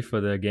lineup be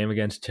for the game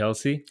against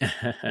Chelsea.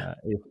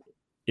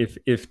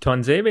 If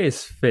Tonzebe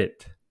is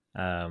fit,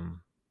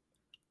 um,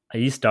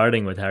 he's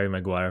starting with Harry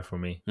Maguire for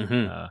me.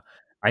 Hmm. Uh,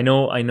 I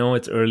know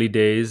it's early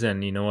days,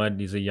 and you know what?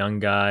 He's a young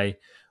guy.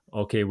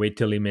 Okay, wait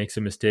till he makes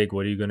a mistake.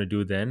 What are you going to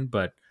do then?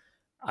 But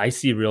I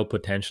see real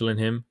potential in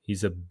him.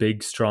 He's a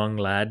big, strong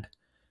lad.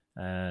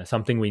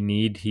 Something we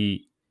need.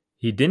 He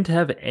didn't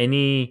have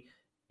any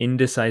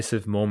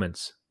indecisive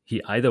moments.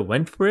 He either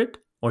went for it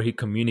or he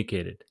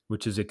communicated,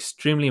 which is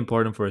extremely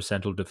important for a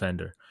central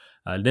defender.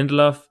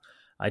 Lindelof,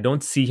 I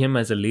don't see him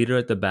as a leader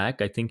at the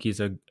back. I think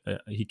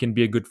he can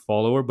be a good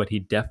follower, but he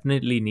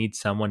definitely needs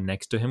someone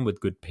next to him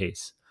with good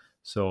pace.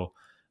 So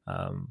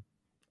um,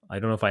 I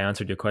don't know if I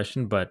answered your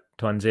question, but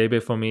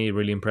Tuanzebe for me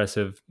really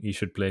impressive. He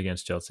should play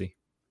against Chelsea.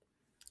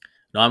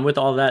 No, I'm with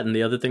all that. And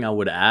the other thing I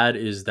would add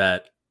is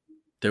that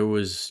there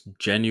was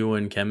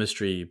genuine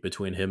chemistry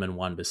between him and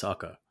Juan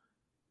Bissaka.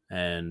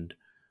 And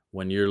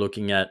when you're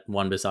looking at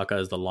Juan Bissaka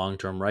as the long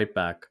term right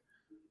back,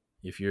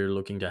 if you're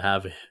looking to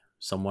have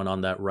someone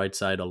on that right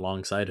side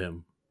alongside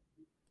him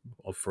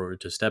for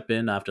to step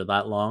in after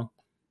that long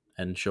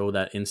and show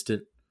that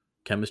instant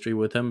chemistry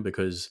with him,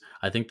 because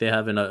I think they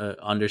have an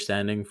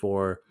understanding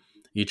for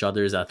each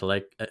other's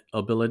athletic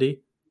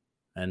ability,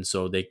 and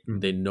so they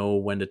Mhm. know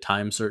when to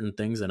time certain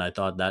things, and I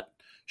thought that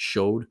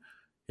showed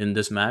in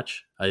this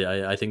match.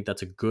 I think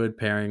that's a good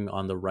pairing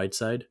on the right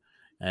side,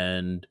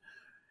 and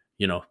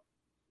you know,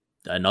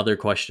 another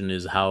question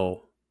is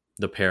how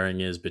the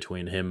pairing is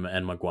between him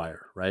and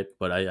Maguire, right?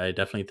 But I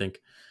definitely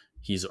think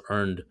he's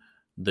earned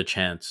the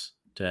chance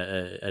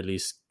to at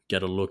least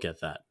get a look at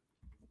that.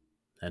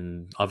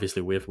 And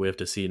obviously, we have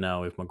to see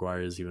now if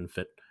Maguire is even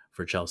fit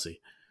for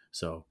Chelsea.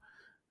 So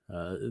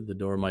the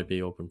door might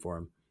be open for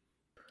him.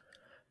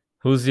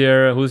 Who's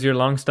your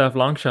long stuff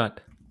long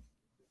shot?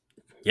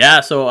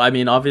 Yeah, so I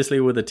mean, obviously,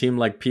 with a team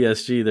like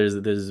PSG,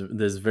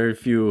 there's very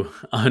few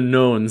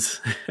unknowns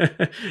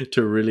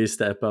to really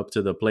step up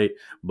to the plate.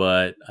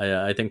 But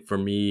I think for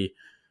me,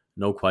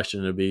 no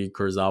question, it'd be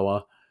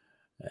Kurzawa.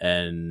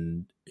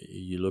 And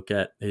you look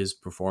at his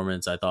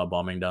performance, I thought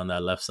bombing down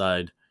that left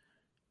side,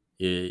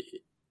 it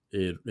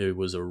it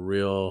was a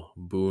real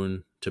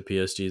boon to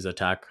PSG's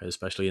attack,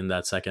 especially in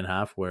that second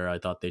half where I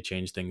thought they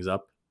changed things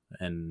up,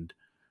 and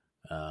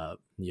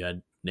you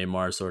had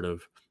Neymar sort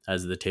of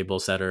as the table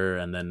setter,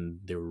 and then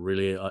they were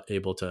really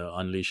able to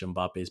unleash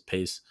Mbappe's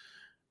pace.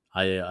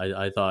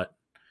 I thought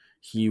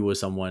he was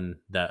someone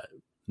that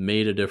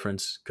made a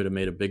difference, could have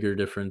made a bigger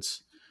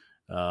difference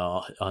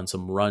on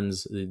some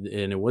runs, and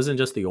it wasn't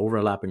just the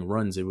overlapping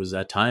runs. It was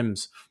at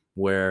times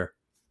where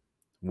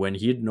when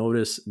he'd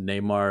notice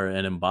Neymar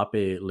and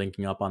Mbappe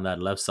linking up on that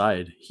left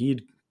side,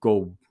 he'd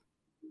go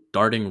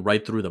darting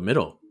right through the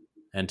middle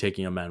and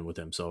taking a man with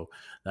him. So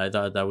I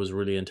thought that was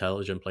really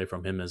intelligent play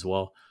from him as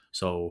well.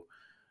 So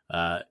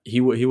he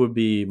would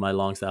be my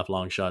long staff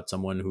long shot,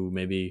 someone who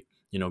maybe,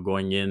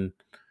 going in,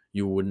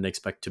 you wouldn't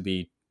expect to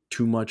be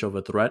too much of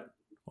a threat,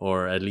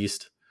 or at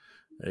least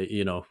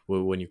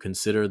when you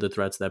consider the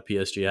threats that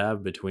PSG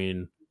have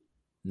between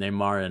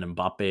Neymar and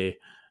Mbappe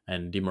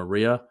and Di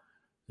Maria,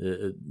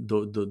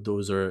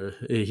 those are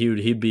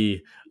he'd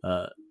be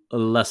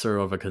lesser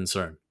of a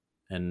concern.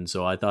 And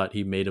so I thought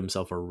he made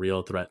himself a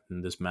real threat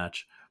in this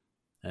match.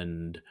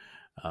 And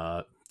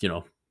uh, you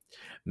know,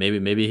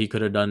 maybe he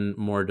could have done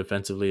more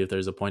defensively if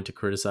there's a point to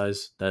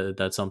criticize.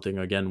 That's something,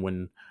 again,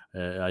 when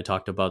I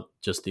talked about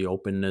just the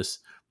openness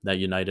that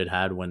United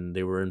had when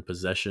they were in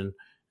possession.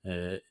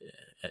 Uh,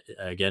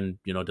 Again,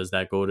 does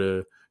that go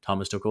to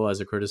Thomas Tuchel as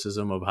a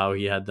criticism of how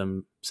he had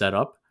them set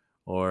up,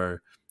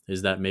 or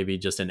is that maybe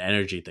just an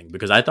energy thing?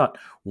 Because I thought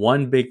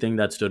one big thing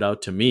that stood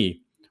out to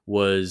me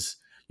was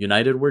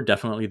United were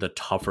definitely the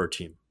tougher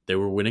team. They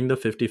were winning the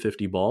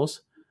 50-50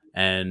 balls,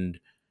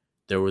 and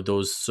there were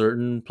those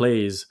certain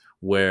plays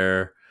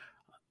where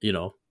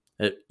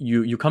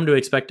you come to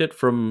expect it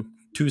from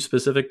two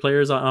specific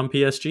players on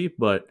PSG,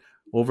 but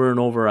over and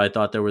over I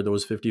thought there were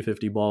those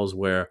 50-50 balls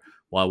where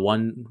while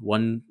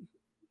one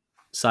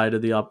side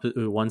of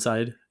one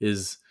side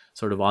is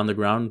sort of on the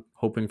ground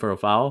hoping for a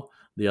foul,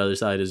 the other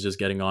side is just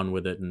getting on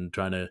with it and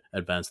trying to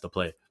advance the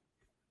play.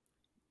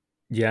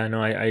 Yeah,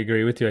 no, I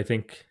agree with you. I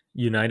think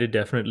United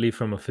definitely,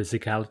 from a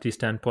physicality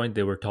standpoint,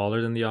 they were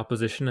taller than the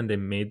opposition and they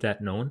made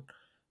that known.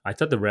 I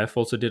thought the ref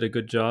also did a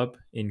good job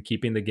in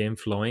keeping the game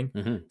flowing.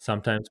 Mm-hmm.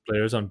 Sometimes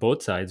players on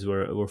both sides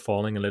were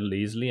falling a little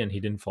easily, and he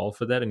didn't fall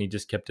for that, and he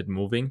just kept it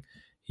moving.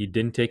 He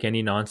didn't take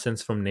any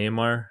nonsense from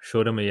Neymar,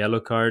 showed him a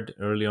yellow card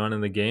early on in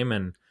the game,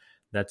 and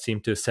that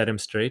seemed to set him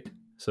straight.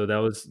 So that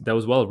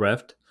was well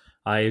refed.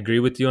 I agree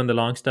with you on the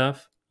long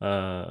staff.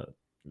 I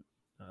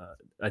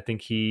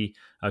think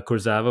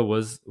Kurzawa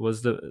was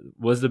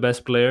the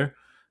best player.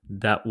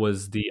 That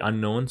was the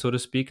unknown, so to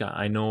speak.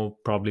 I know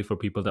probably for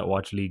people that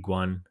watch League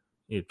One,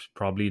 it's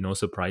probably no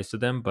surprise to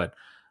them, but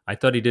I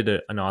thought he did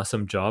an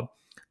awesome job.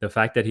 The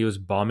fact that he was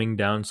bombing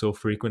down so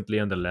frequently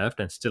on the left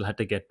and still had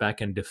to get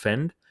back and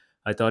defend,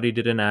 I thought he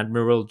did an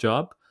admirable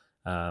job.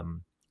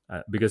 Um,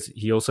 because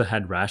he also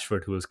had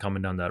Rashford who was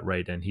coming down that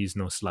right, and he's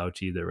no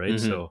slouch either, right?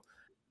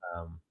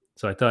 Mm-hmm.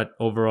 So I thought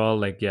overall,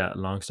 like, yeah,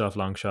 long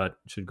shot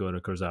should go to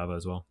Kurzawa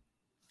as well.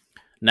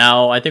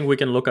 Now I think we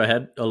can look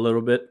ahead a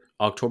little bit.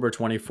 October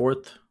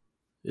 24th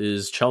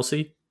is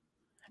Chelsea,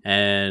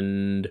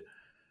 and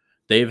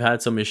they've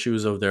had some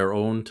issues of their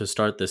own to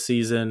start the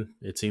season.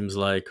 It seems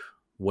like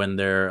when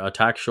their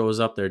attack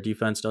shows up, their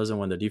defense doesn't.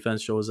 When the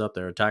defense shows up,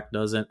 their attack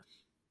doesn't.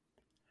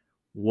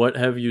 What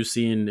have you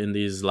seen in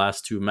these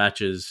last two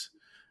matches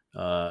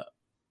uh,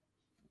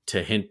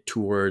 to hint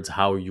towards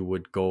how you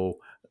would go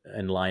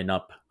and line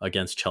up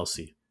against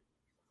Chelsea?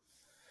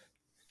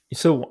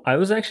 So I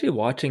was actually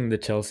watching the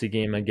Chelsea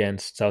game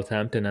against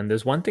Southampton, and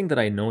there's one thing that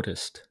I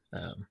noticed,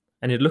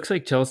 and it looks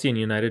like Chelsea and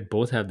United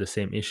both have the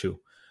same issue.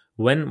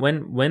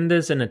 When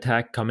there's an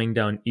attack coming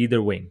down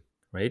either wing,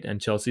 right, and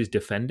Chelsea's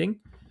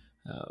defending,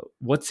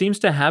 what seems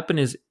to happen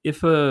is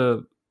if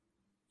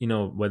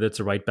whether it's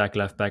a right back,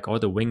 left back, or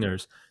the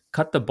wingers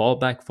cut the ball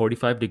back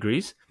 45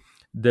 degrees,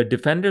 the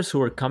defenders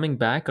who are coming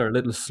back are a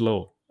little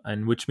slow.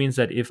 And which means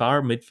that if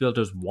our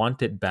midfielders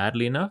want it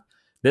badly enough,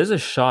 there's a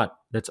shot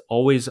that's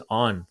always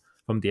on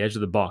from the edge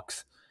of the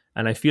box.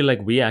 And I feel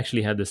like we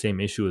actually had the same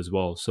issue as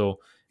well. So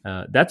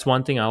That's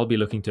one thing I'll be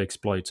looking to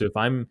exploit. So if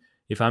I'm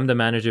the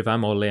manager, if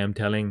I'm Ole, I'm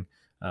telling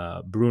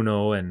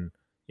Bruno and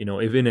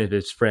even if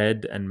it's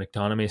Fred and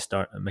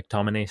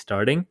McTominay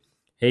starting,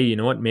 hey, you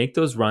know what? Make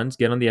those runs,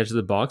 get on the edge of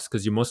the box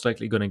because you're most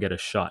likely going to get a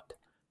shot,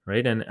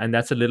 right? And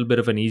that's a little bit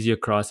of an easier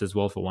cross as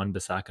well for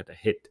Wan-Bissaka to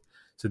hit.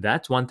 So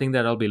that's one thing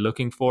that I'll be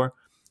looking for.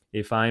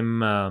 If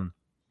I'm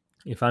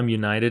if I'm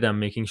United, I'm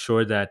making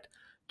sure that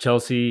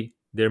Chelsea,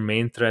 their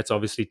main threats,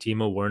 obviously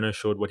Timo Werner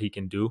showed what he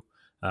can do.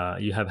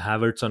 You have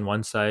Havertz on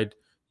one side,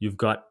 you've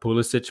got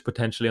Pulisic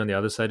potentially on the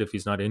other side if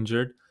he's not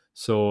injured.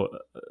 So,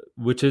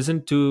 which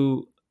isn't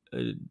too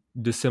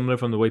dissimilar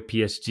from the way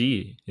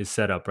PSG is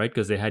set up, right?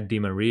 Because they had Di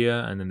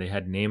Maria and then they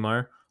had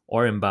Neymar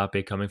or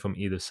Mbappe coming from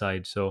either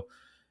side. So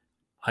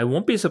I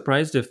won't be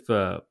surprised if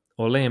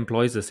Ole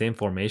employs the same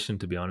formation.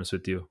 To be honest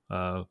with you,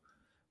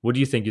 what do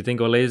you think? You think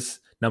Ole's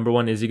number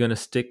one, is he going to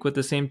stick with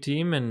the same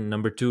team? And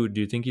number two,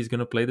 do you think he's going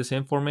to play the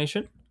same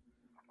formation?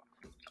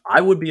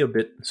 I would be a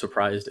bit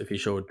surprised if he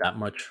showed that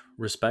much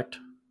respect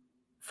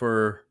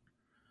for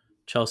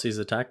Chelsea's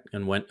attack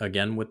and went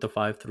again with the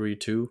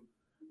 5-3-2.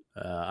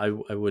 I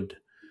would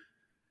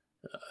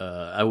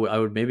I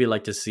would maybe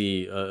like to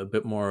see a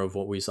bit more of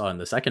what we saw in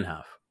the second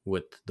half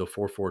with the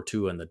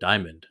 4-4-2 and the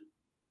diamond.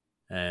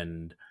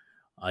 And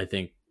I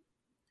think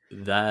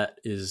that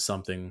is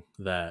something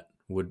that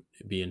would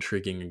be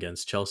intriguing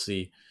against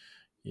Chelsea.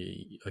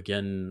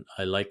 Again,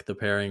 I like the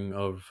pairing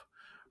of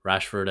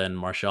Rashford and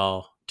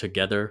Martial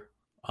together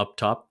up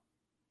top.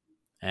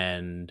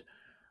 And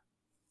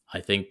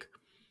I think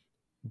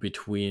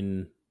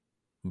between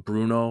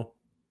Bruno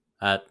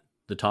at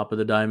the top of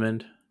the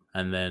diamond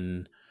and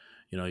then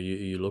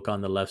you look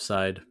on the left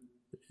side.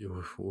 I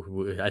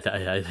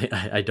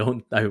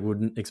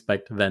wouldn't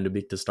expect Van de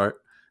Beek to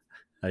start.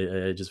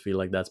 I just feel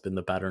like that's been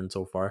the pattern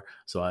so far,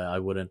 so I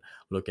wouldn't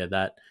look at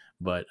that.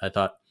 But I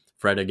thought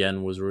Fred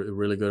again was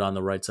really good on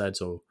the right side,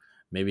 so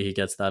maybe he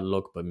gets that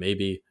look. But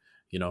maybe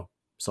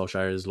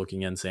Solskjaer is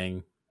looking and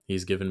saying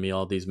he's given me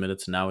all these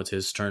minutes, now it's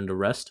his turn to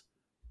rest.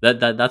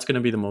 That's going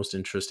to be the most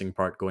interesting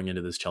part going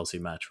into this Chelsea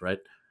match, right?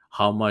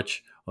 How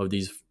much of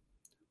these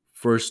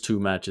first two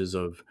matches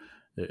of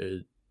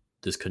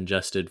this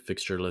congested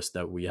fixture list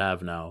that we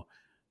have now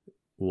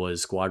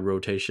was squad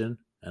rotation,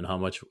 and how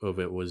much of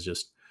it was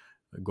just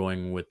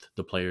going with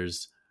the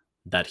players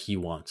that he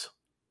wants.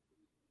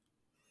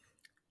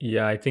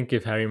 Yeah, I think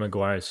if Harry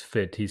Maguire is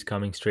fit, he's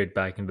coming straight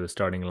back into the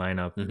starting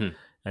lineup. Mm-hmm.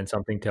 And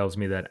something tells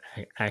me that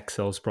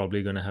Axel's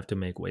probably going to have to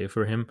make way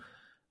for him.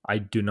 I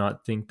do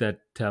not think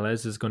that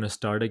Telles is going to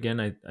start again.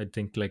 I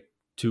think like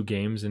 2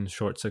 games in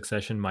short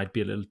succession might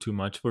be a little too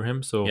much for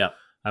him. So Yeah.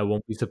 I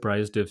won't be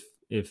surprised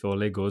if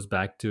Ole goes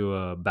back to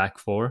a back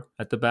four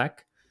at the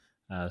back.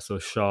 So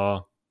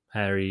Shaw,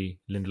 Harry,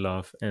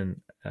 Lindelof,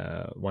 and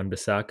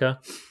Wan-Bissaka.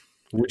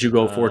 Would you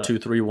go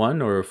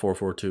 4-2-3-1 or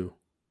 4-4-2?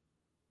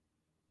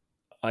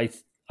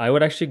 I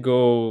would actually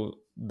go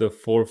the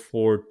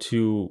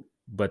 4-4-2,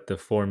 but the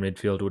 4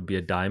 midfield would be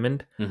a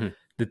diamond.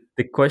 Mm-hmm.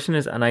 The question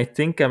is, and I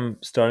think I'm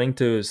starting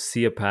to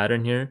see a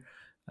pattern here.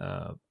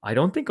 I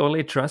don't think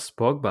Ole trusts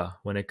Pogba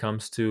when it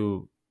comes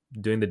to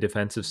doing the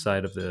defensive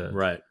side of the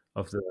Right.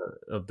 of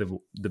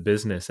the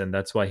business, and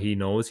that's why he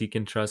knows he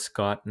can trust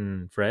Scott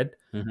and Fred.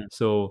 Mm-hmm.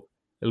 So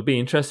it'll be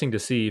interesting to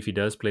see if he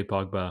does play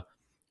Pogba,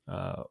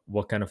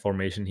 what kind of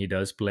formation he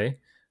does play,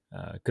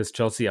 because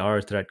Chelsea are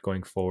a threat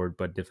going forward,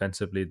 but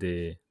defensively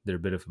they're a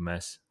bit of a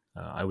mess.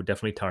 I would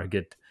definitely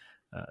target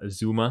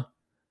Zuma.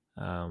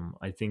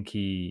 I think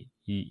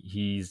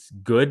he's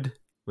good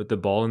with the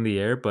ball in the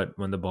air, but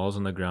when the ball's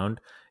on the ground,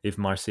 if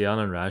Martial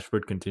and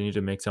Rashford continue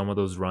to make some of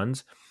those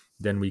runs,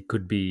 then we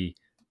could be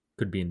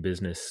in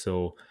business.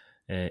 So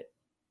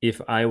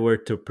if I were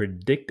to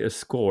predict a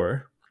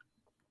score,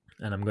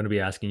 and I'm going to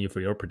be asking you for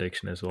your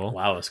prediction as well.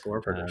 Wow, a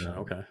score prediction.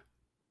 Okay.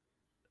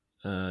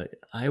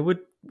 I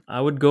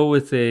would go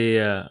with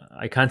a.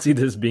 I can't see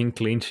this being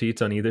clean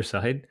sheets on either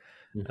side.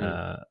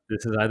 Mm-hmm.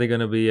 This is either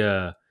going to be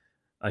a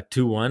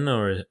 2-1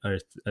 or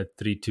a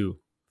 3-2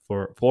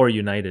 for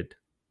United.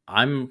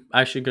 I'm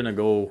actually gonna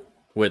go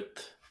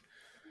with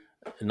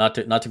not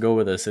to go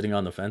with a sitting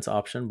on the fence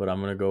option, but I'm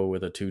gonna go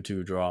with a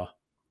 2-2 draw.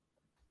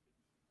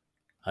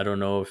 I don't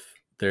know if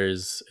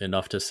there's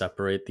enough to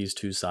separate these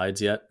two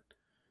sides yet.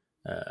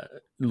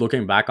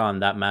 Looking back on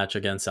that match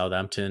against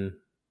Southampton,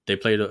 they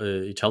played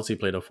Chelsea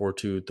played a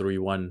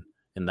 4-2-3-1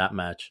 in that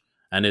match,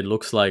 and it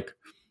looks like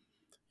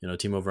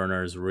Timo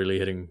Werner is really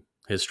hitting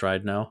his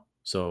stride now.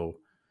 So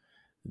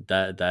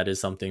that is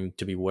something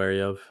to be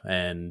wary of.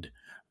 And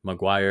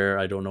Maguire,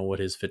 I don't know what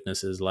his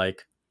fitness is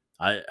like.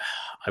 I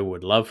I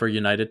would love for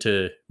United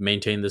to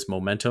maintain this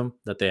momentum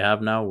that they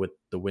have now with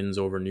the wins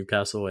over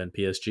Newcastle and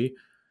PSG,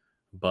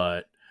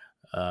 but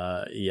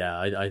yeah,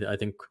 I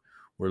think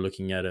we're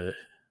looking at a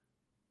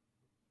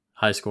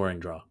high scoring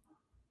draw.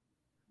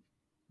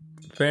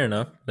 Fair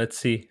enough. Let's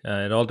see.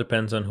 It all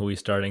depends on who he's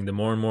starting. The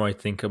more and more I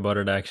think about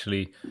it,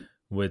 actually,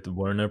 with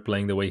Werner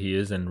playing the way he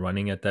is and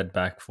running at that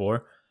back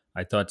four,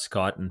 I thought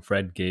Scott and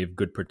Fred gave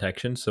good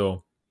protection.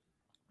 So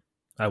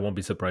I won't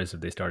be surprised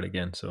if they start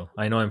again. So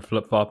I know I'm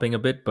flip flopping a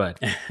bit, but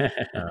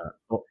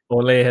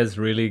Ole has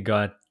really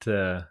got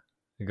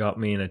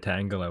me in a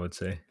tangle, I would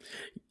say.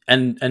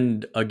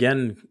 And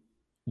again,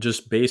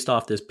 just based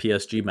off this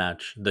PSG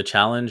match, the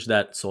challenge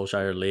that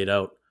Solskjaer laid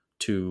out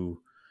to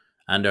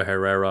Ander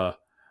Herrera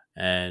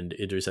and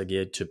Idrissa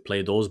Gueye to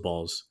play those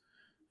balls,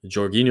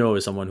 Jorginho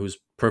is someone who's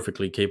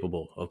perfectly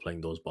capable of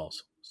playing those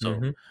balls. So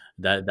Hmm.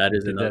 that He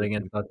is did that another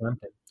against thing.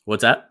 Southampton.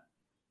 What's that?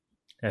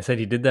 I said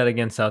he did that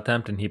against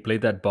Southampton. He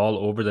played that ball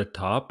over the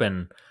top,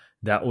 and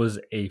that was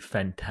a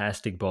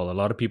fantastic ball. A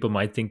lot of people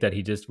might think that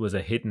he just was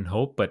a hit and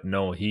hope, but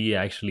no, he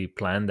actually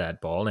planned that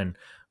ball. And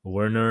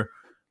Werner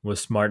was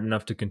smart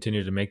enough to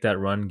continue to make that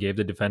run, gave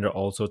the defender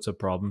all sorts of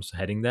problems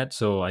heading that.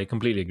 So I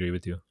completely agree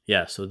with you.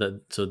 Yeah, so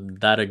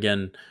that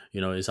again,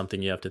 is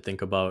something you have to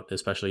think about,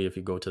 especially if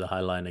you go to the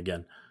high line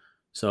again.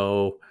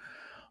 So,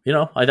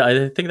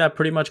 I think that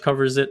pretty much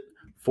covers it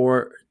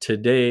for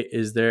today.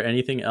 Is there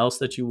anything else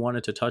that you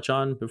wanted to touch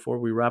on before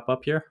we wrap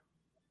up here?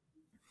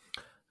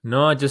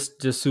 No,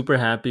 just super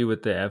happy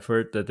with the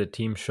effort that the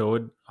team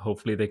showed.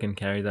 Hopefully, they can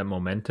carry that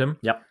momentum,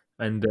 Yep,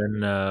 and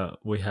then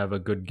we have a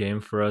good game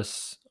for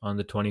us on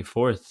the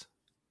 24th.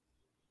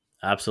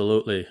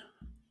 absolutely.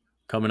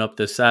 Coming up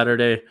this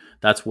Saturday,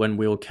 that's when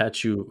we'll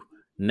catch you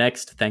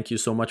next. Thank you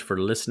so much for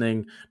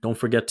listening. Don't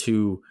forget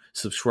to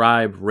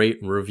subscribe, rate,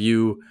 and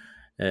review,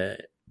 uh,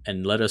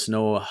 and let us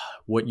know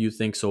what you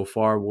think so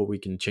far, what we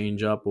can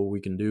change up, what we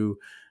can do.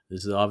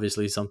 This is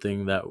obviously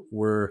something that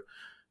we're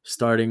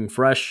starting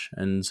fresh,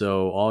 and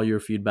so all your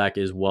feedback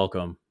is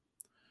welcome.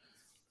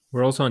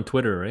 We're also on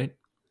Twitter, right?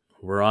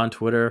 We're on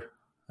Twitter.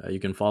 You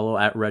can follow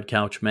at Red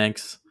Couch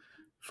Manx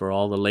for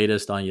all the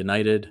latest on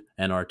United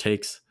and our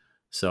takes.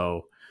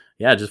 So,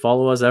 yeah, just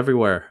follow us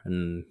everywhere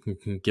and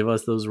give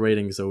us those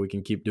ratings so we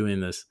can keep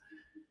doing this.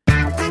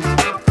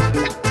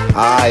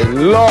 I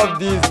love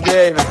this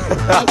game.